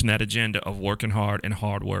agenda of working hard and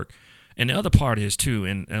hard work. And the other part is too,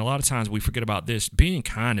 and a lot of times we forget about this, being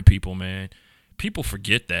kind to people, man. People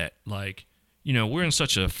forget that. Like, you know, we're in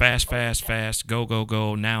such a fast,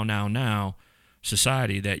 go, now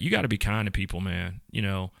society that you got to be kind to people, man. You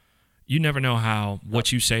know, you never know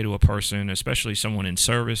what you say to a person, especially someone in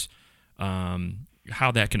service,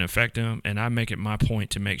 how that can affect them. And I make it my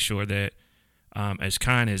point to make sure that as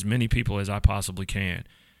kind as many people as I possibly can.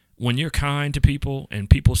 When you're kind to people and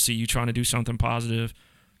people see you trying to do something positive,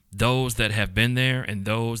 those that have been there and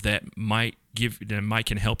those that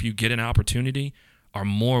can help you get an opportunity are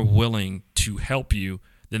more willing to help you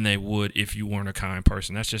than they would if you weren't a kind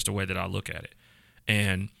person. That's just the way that I look at it.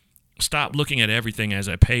 And stop looking at everything as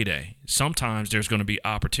a payday. Sometimes there's going to be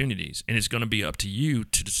opportunities, and it's going to be up to you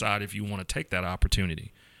to decide if you want to take that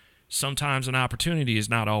opportunity. Sometimes an opportunity is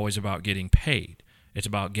not always about getting paid. It's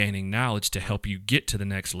about gaining knowledge to help you get to the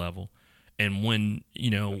next level. And when, you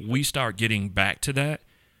know, we start getting back to that,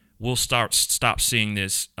 we'll stop seeing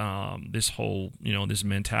this this whole, you know, this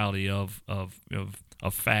mentality of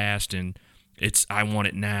fast and it's I want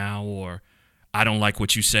it now, or I don't like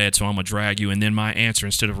what you said, so I'm gonna drag you. And then my answer,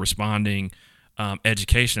 instead of responding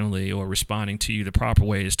educationally or responding to you the proper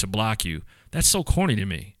way, is to block you. That's so corny to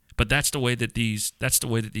me. But that's the way that these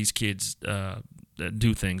kids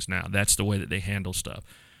do things now. That's the way that they handle stuff.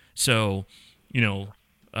 So, you know,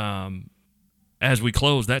 as we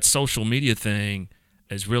close, that social media thing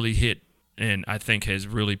has really hit, and I think has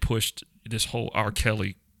really pushed this whole R.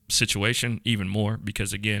 Kelly situation even more,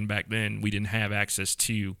 because again, back then we didn't have access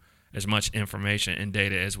to as much information and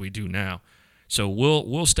data as we do now. So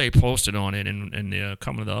we'll stay posted on it, and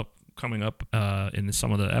coming up in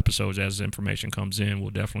some of the episodes as information comes in,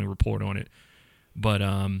 we'll definitely report on it. But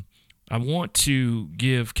I want to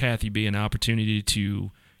give Kathy B an opportunity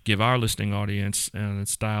to give our listening audience and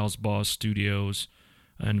Styles Boss Studios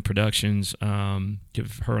and Productions.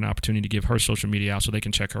 Give her an opportunity to give her social media out so they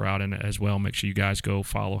can check her out, and as well, make sure you guys go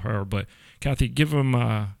follow her. But Kathy, give them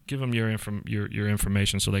your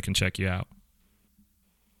information so they can check you out.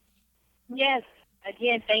 Yes.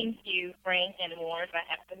 Again, thank you, Frank and Warren, for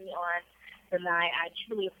having me on tonight. I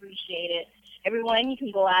truly appreciate it. Everyone, you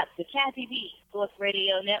can go out to Kathy B, Source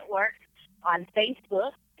Radio Network on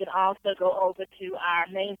Facebook. You can also go over to our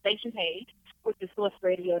main station page, which is Source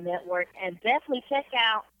Radio Network, and definitely check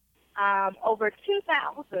out over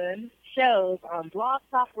 2,000 shows on Blog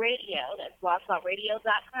Talk Radio. That's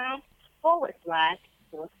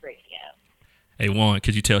blogtalkradio.com/Source Radio. Hey, Warren,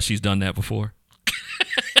 could you tell she's done that before?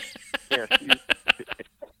 Yeah,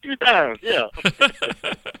 few times, yeah.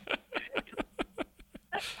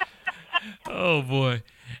 Oh boy.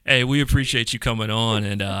 Hey, we appreciate you coming on,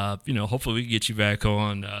 and hopefully we can get you back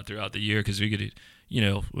on throughout the year, because we could,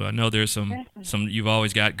 I know there's some you've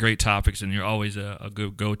always got great topics, and you're always a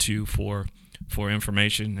good go-to for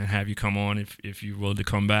information, and have you come on if you're willing to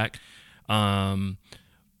come back.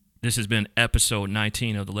 This has been episode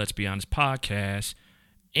 19 of the Let's Be Honest podcast.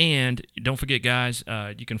 And don't forget, guys,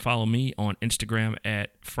 you can follow me on Instagram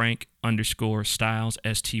at Frank_Styles,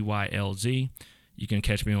 STYLZ. You can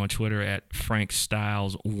catch me on Twitter at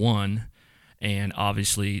FrankStyles1. And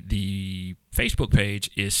obviously, the Facebook page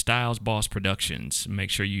is Styles Boss Productions. Make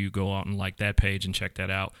sure you go out and like that page and check that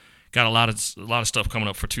out. Got a lot of stuff coming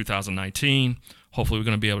up for 2019. Hopefully, we're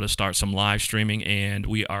going to be able to start some live streaming, and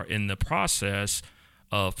we are in the process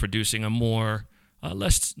of producing a more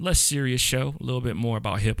less serious show, a little bit more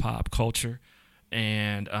about hip-hop culture,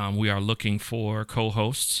 and we are looking for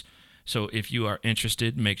co-hosts. So if you are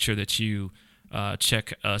interested, make sure that you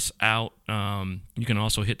check us out. You can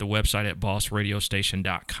also hit the website at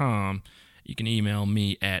bossradiostation.com. You can email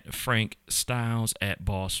me at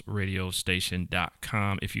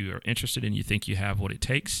frankstyles@bossradiostation.com if you are interested and you think you have what it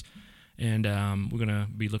takes. And we're going to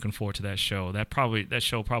be looking forward to that show. That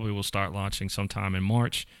show probably will start launching sometime in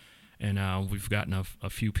March. And we've gotten a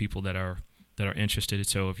few people that are interested.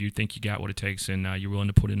 So if you think you got what it takes and you're willing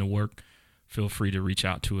to put in the work, feel free to reach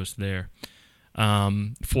out to us there.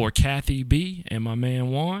 For Kathy B and my man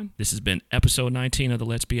Juan, this has been episode 19 of the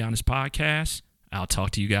Let's Be Honest podcast. I'll talk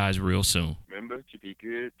to you guys real soon. Remember to be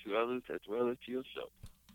good to others as well as to yourself.